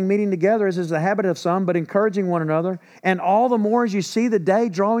neglecting meeting together as is the habit of some, but encouraging one another. And all the more as you see the day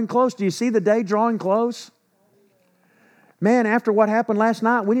drawing close. Do you see the day drawing close? Man, after what happened last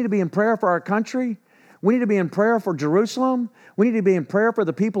night, we need to be in prayer for our country. We need to be in prayer for Jerusalem. We need to be in prayer for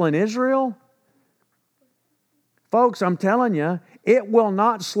the people in Israel. Folks, I'm telling you, it will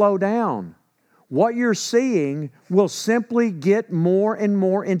not slow down. What you're seeing will simply get more and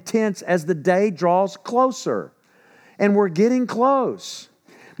more intense as the day draws closer. And we're getting close.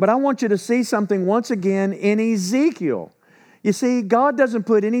 But I want you to see something once again in Ezekiel. You see, God doesn't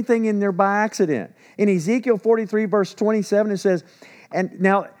put anything in there by accident. In Ezekiel 43, verse 27, it says, and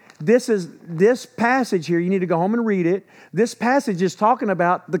now this passage here, you need to go home and read it. This passage is talking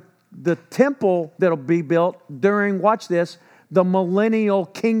about the temple that'll be built during, watch this, the millennial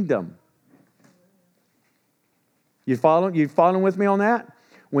kingdom. You following with me on that?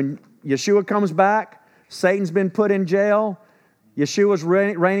 When Yeshua comes back, Satan's been put in jail. Yeshua's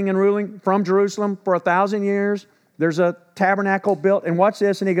reigning and ruling from Jerusalem for 1,000 years. There's a tabernacle built. And watch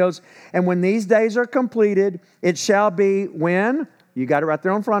this. And he goes, and when these days are completed, it shall be when? You got it right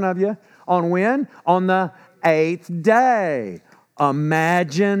there in front of you. On when? On the 8th day.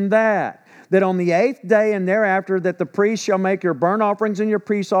 Imagine that. That on the 8th day and thereafter that the priest shall make your burnt offerings and your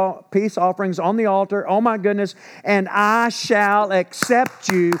peace offerings on the altar. Oh my goodness. And I shall accept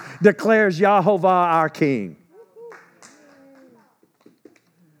you, declares Yahovah our King.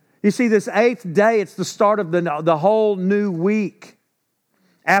 You see, this 8th day, it's the start of the whole new week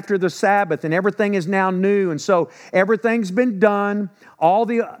after the Sabbath, and everything is now new. And so everything's been done. All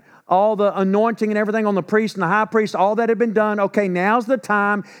the anointing and everything on the priest and the high priest, all that had been done. Okay, now's the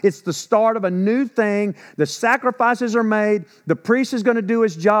time. It's the start of a new thing. The sacrifices are made. The priest is going to do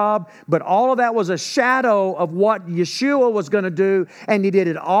his job. But all of that was a shadow of what Yeshua was going to do. And he did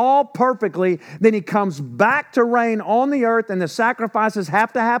it all perfectly. Then he comes back to reign on the earth, and the sacrifices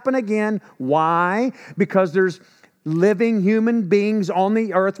have to happen again. Why? Because there's living human beings on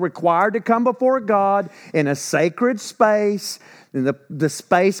the earth required to come before God in a sacred space. And the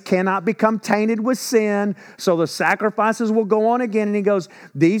space cannot become tainted with sin, so the sacrifices will go on again. And he goes,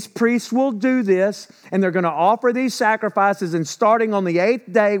 these priests will do this, and they're going to offer these sacrifices, and starting on the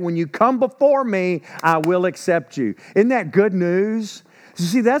 8th day, when you come before me, I will accept you. Isn't that good news? You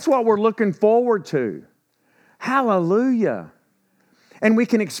see, that's what we're looking forward to. Hallelujah. And we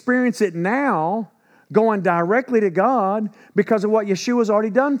can experience it now, going directly to God because of what Yeshua's already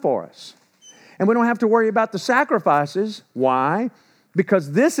done for us. And we don't have to worry about the sacrifices. Why?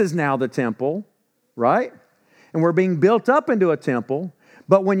 Because this is now the temple, right? And we're being built up into a temple.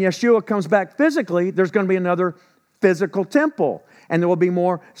 But when Yeshua comes back physically, there's going to be another physical temple. And there will be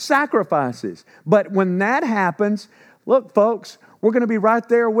more sacrifices. But when that happens, look, folks, we're going to be right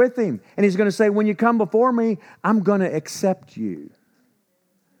there with Him. And He's going to say, when you come before me, I'm going to accept you.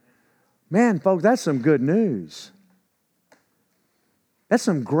 Man, folks, that's some good news. That's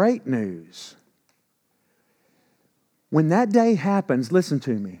some great news. When that day happens, listen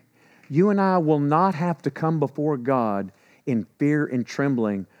to me, you and I will not have to come before God in fear and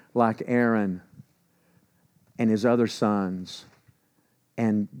trembling like Aaron and his other sons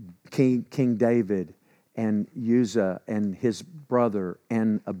and King David and Uzzah and his brother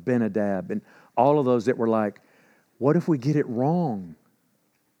and Abinadab and all of those that were like, what if we get it wrong?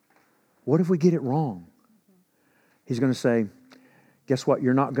 What if we get it wrong? He's going to say, guess what?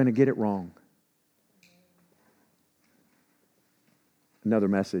 You're not going to get it wrong. Another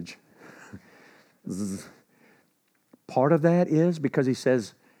message. Part of that is because he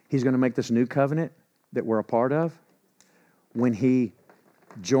says he's going to make this new covenant that we're a part of. When he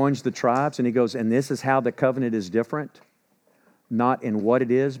joins the tribes and he goes, and this is how the covenant is different. Not in what it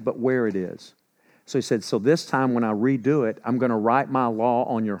is, but where it is. So he said, so this time when I redo it, I'm going to write my law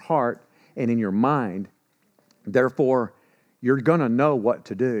on your heart and in your mind. Therefore, you're going to know what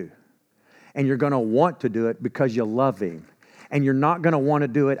to do. And you're going to want to do it because you love Him. And you're not going to want to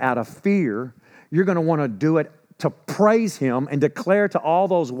do it out of fear. You're going to want to do it to praise Him and declare to all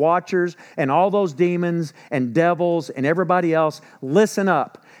those watchers and all those demons and devils and everybody else, listen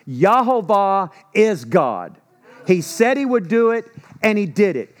up. Yahovah is God. He said He would do it, and He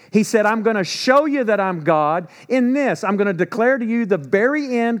did it. He said, I'm going to show you that I'm God in this. I'm going to declare to you the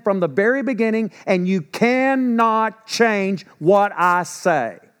very end from the very beginning, and you cannot change what I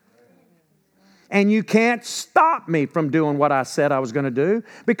say. And you can't stop me from doing what I said I was going to do,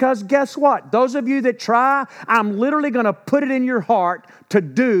 because guess what? Those of you that try, I'm literally going to put it in your heart to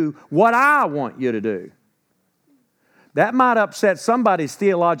do what I want you to do. That might upset somebody's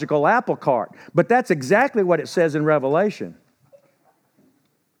theological apple cart, but that's exactly what it says in Revelation.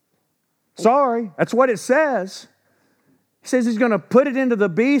 Sorry, that's what it says. He says He's going to put it into the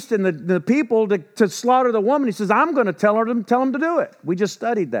beast and the people to slaughter the woman. He says, I'm going to tell them to do it. We just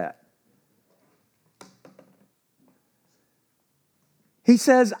studied that. He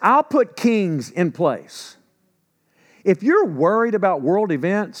says, I'll put kings in place. If you're worried about world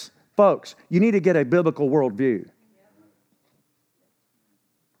events, folks, you need to get a biblical worldview.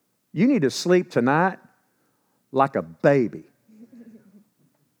 You need to sleep tonight like a baby.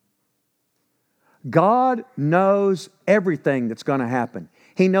 God knows everything that's going to happen.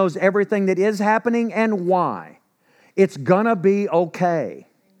 He knows everything that is happening and why. It's going to be okay.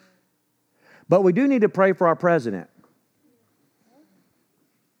 But we do need to pray for our president,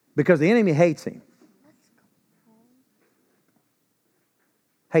 because the enemy hates him.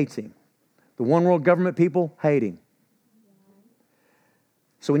 Hates him. The one world government people hate him.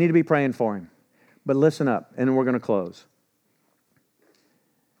 So we need to be praying for him. But listen up, and then we're going to close.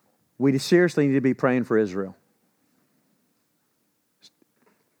 We seriously need to be praying for Israel.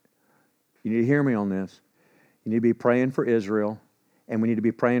 You need to hear me on this. You need to be praying for Israel, and we need to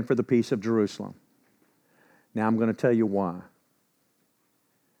be praying for the peace of Jerusalem. Now I'm going to tell you why.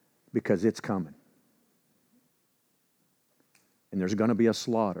 Because it's coming. And there's going to be a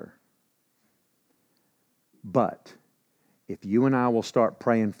slaughter. But if you and I will start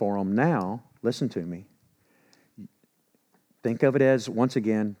praying for them now, listen to me. Think of it as, once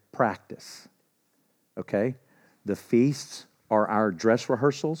again, practice. Okay? The feasts are our dress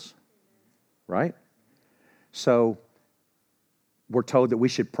rehearsals, right? So we're told that we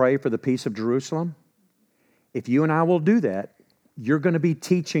should pray for the peace of Jerusalem. If you and I will do that, you're going to be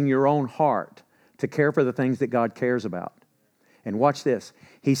teaching your own heart to care for the things that God cares about. And watch this.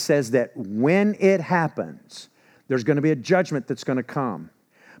 He says that when it happens, there's going to be a judgment that's going to come.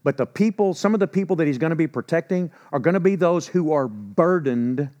 But the people, some of the people that He's going to be protecting are going to be those who are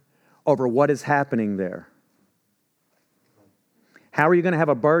burdened over what is happening there. How are you going to have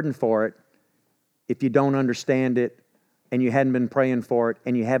a burden for it if you don't understand it, and you hadn't been praying for it,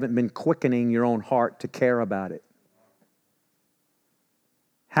 and you haven't been quickening your own heart to care about it?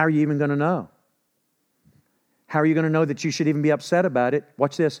 How are you even going to know? How are you going to know that you should even be upset about it?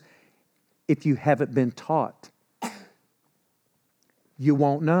 Watch this. If you haven't been taught, you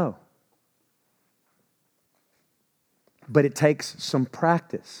won't know. But it takes some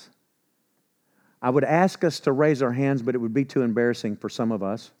practice. I would ask us to raise our hands, but it would be too embarrassing for some of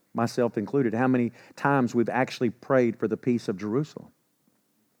us, myself included, how many times we've actually prayed for the peace of Jerusalem.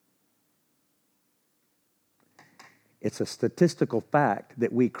 It's a statistical fact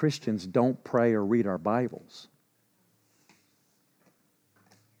that we Christians don't pray or read our Bibles.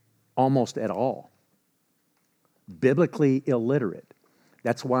 Almost at all. Biblically illiterate.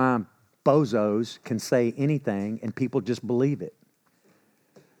 That's why bozos can say anything and people just believe it.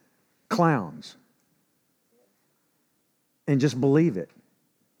 Clowns. And just believe it.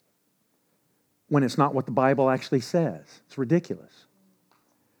 When it's not what the Bible actually says. It's ridiculous.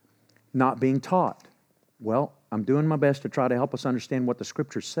 Not being taught. Well, I'm doing my best to try to help us understand what the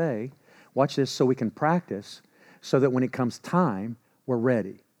Scriptures say. Watch this, so we can practice, so that when it comes time, we're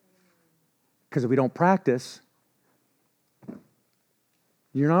ready. Because if we don't practice,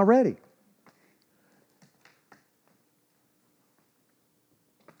 you're not ready.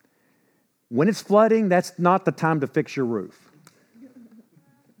 When it's flooding, that's not the time to fix your roof.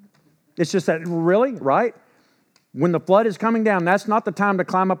 It's just that, really, right? When the flood is coming down, that's not the time to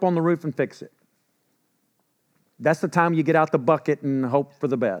climb up on the roof and fix it. That's the time you get out the bucket and hope for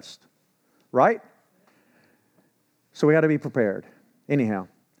the best. Right? So we got to be prepared. Anyhow,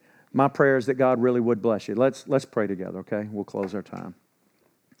 my prayer is that God really would bless you. Let's pray together, okay? We'll close our time.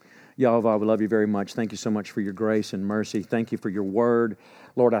 Yahovah, we love you very much. Thank you so much for your grace and mercy. Thank you for your word.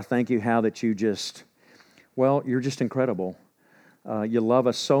 Lord, I thank you how that you just, well, you're just incredible. You love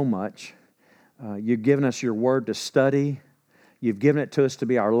us so much. You've given us your word to study. You've given it to us to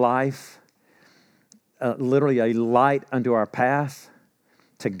be our life. Literally a light unto our path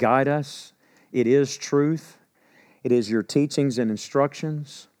to guide us. It is truth. It is your teachings and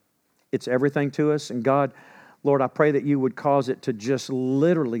instructions. It's everything to us. And God, Lord, I pray that you would cause it to just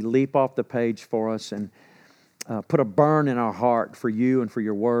literally leap off the page for us and put a burn in our heart for you and for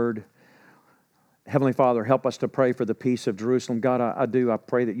your word. Heavenly Father, help us to pray for the peace of Jerusalem. God, I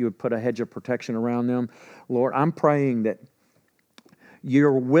pray that you would put a hedge of protection around them. Lord, I'm praying that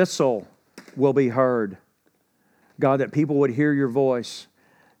your whistle will be heard. God, that people would hear your voice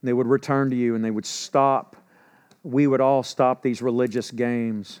and they would return to you and they would stop. We would all stop these religious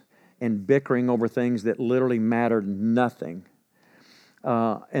games and bickering over things that literally mattered nothing.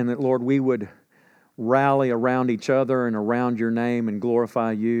 And that, Lord, we would rally around each other and around your name and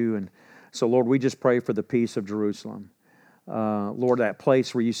glorify you. And so, Lord, we just pray for the peace of Jerusalem. Lord, that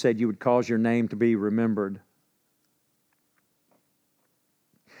place where you said you would cause your name to be remembered.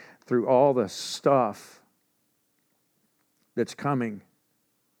 Through all the stuff that's coming,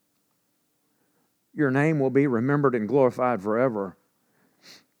 your name will be remembered and glorified forever.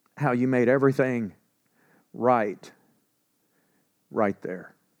 How you made everything right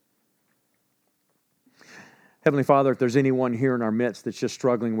there. Heavenly Father, if there's anyone here in our midst that's just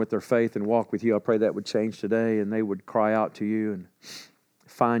struggling with their faith and walk with you, I pray that would change today and they would cry out to you and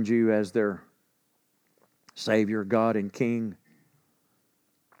find you as their Savior, God, and King.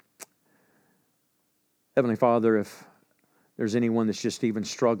 Heavenly Father, if there's anyone that's just even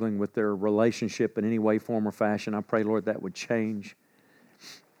struggling with their relationship in any way, form, or fashion, I pray, Lord, that would change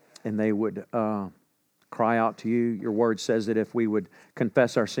and they would cry out to you. Your word says that if we would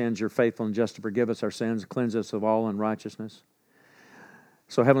confess our sins, you're faithful and just to forgive us our sins, cleanse us of all unrighteousness.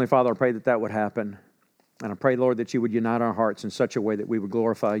 So, Heavenly Father, I pray that that would happen. And I pray, Lord, that you would unite our hearts in such a way that we would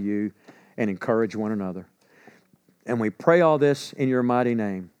glorify you and encourage one another. And we pray all this in your mighty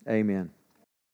name. Amen.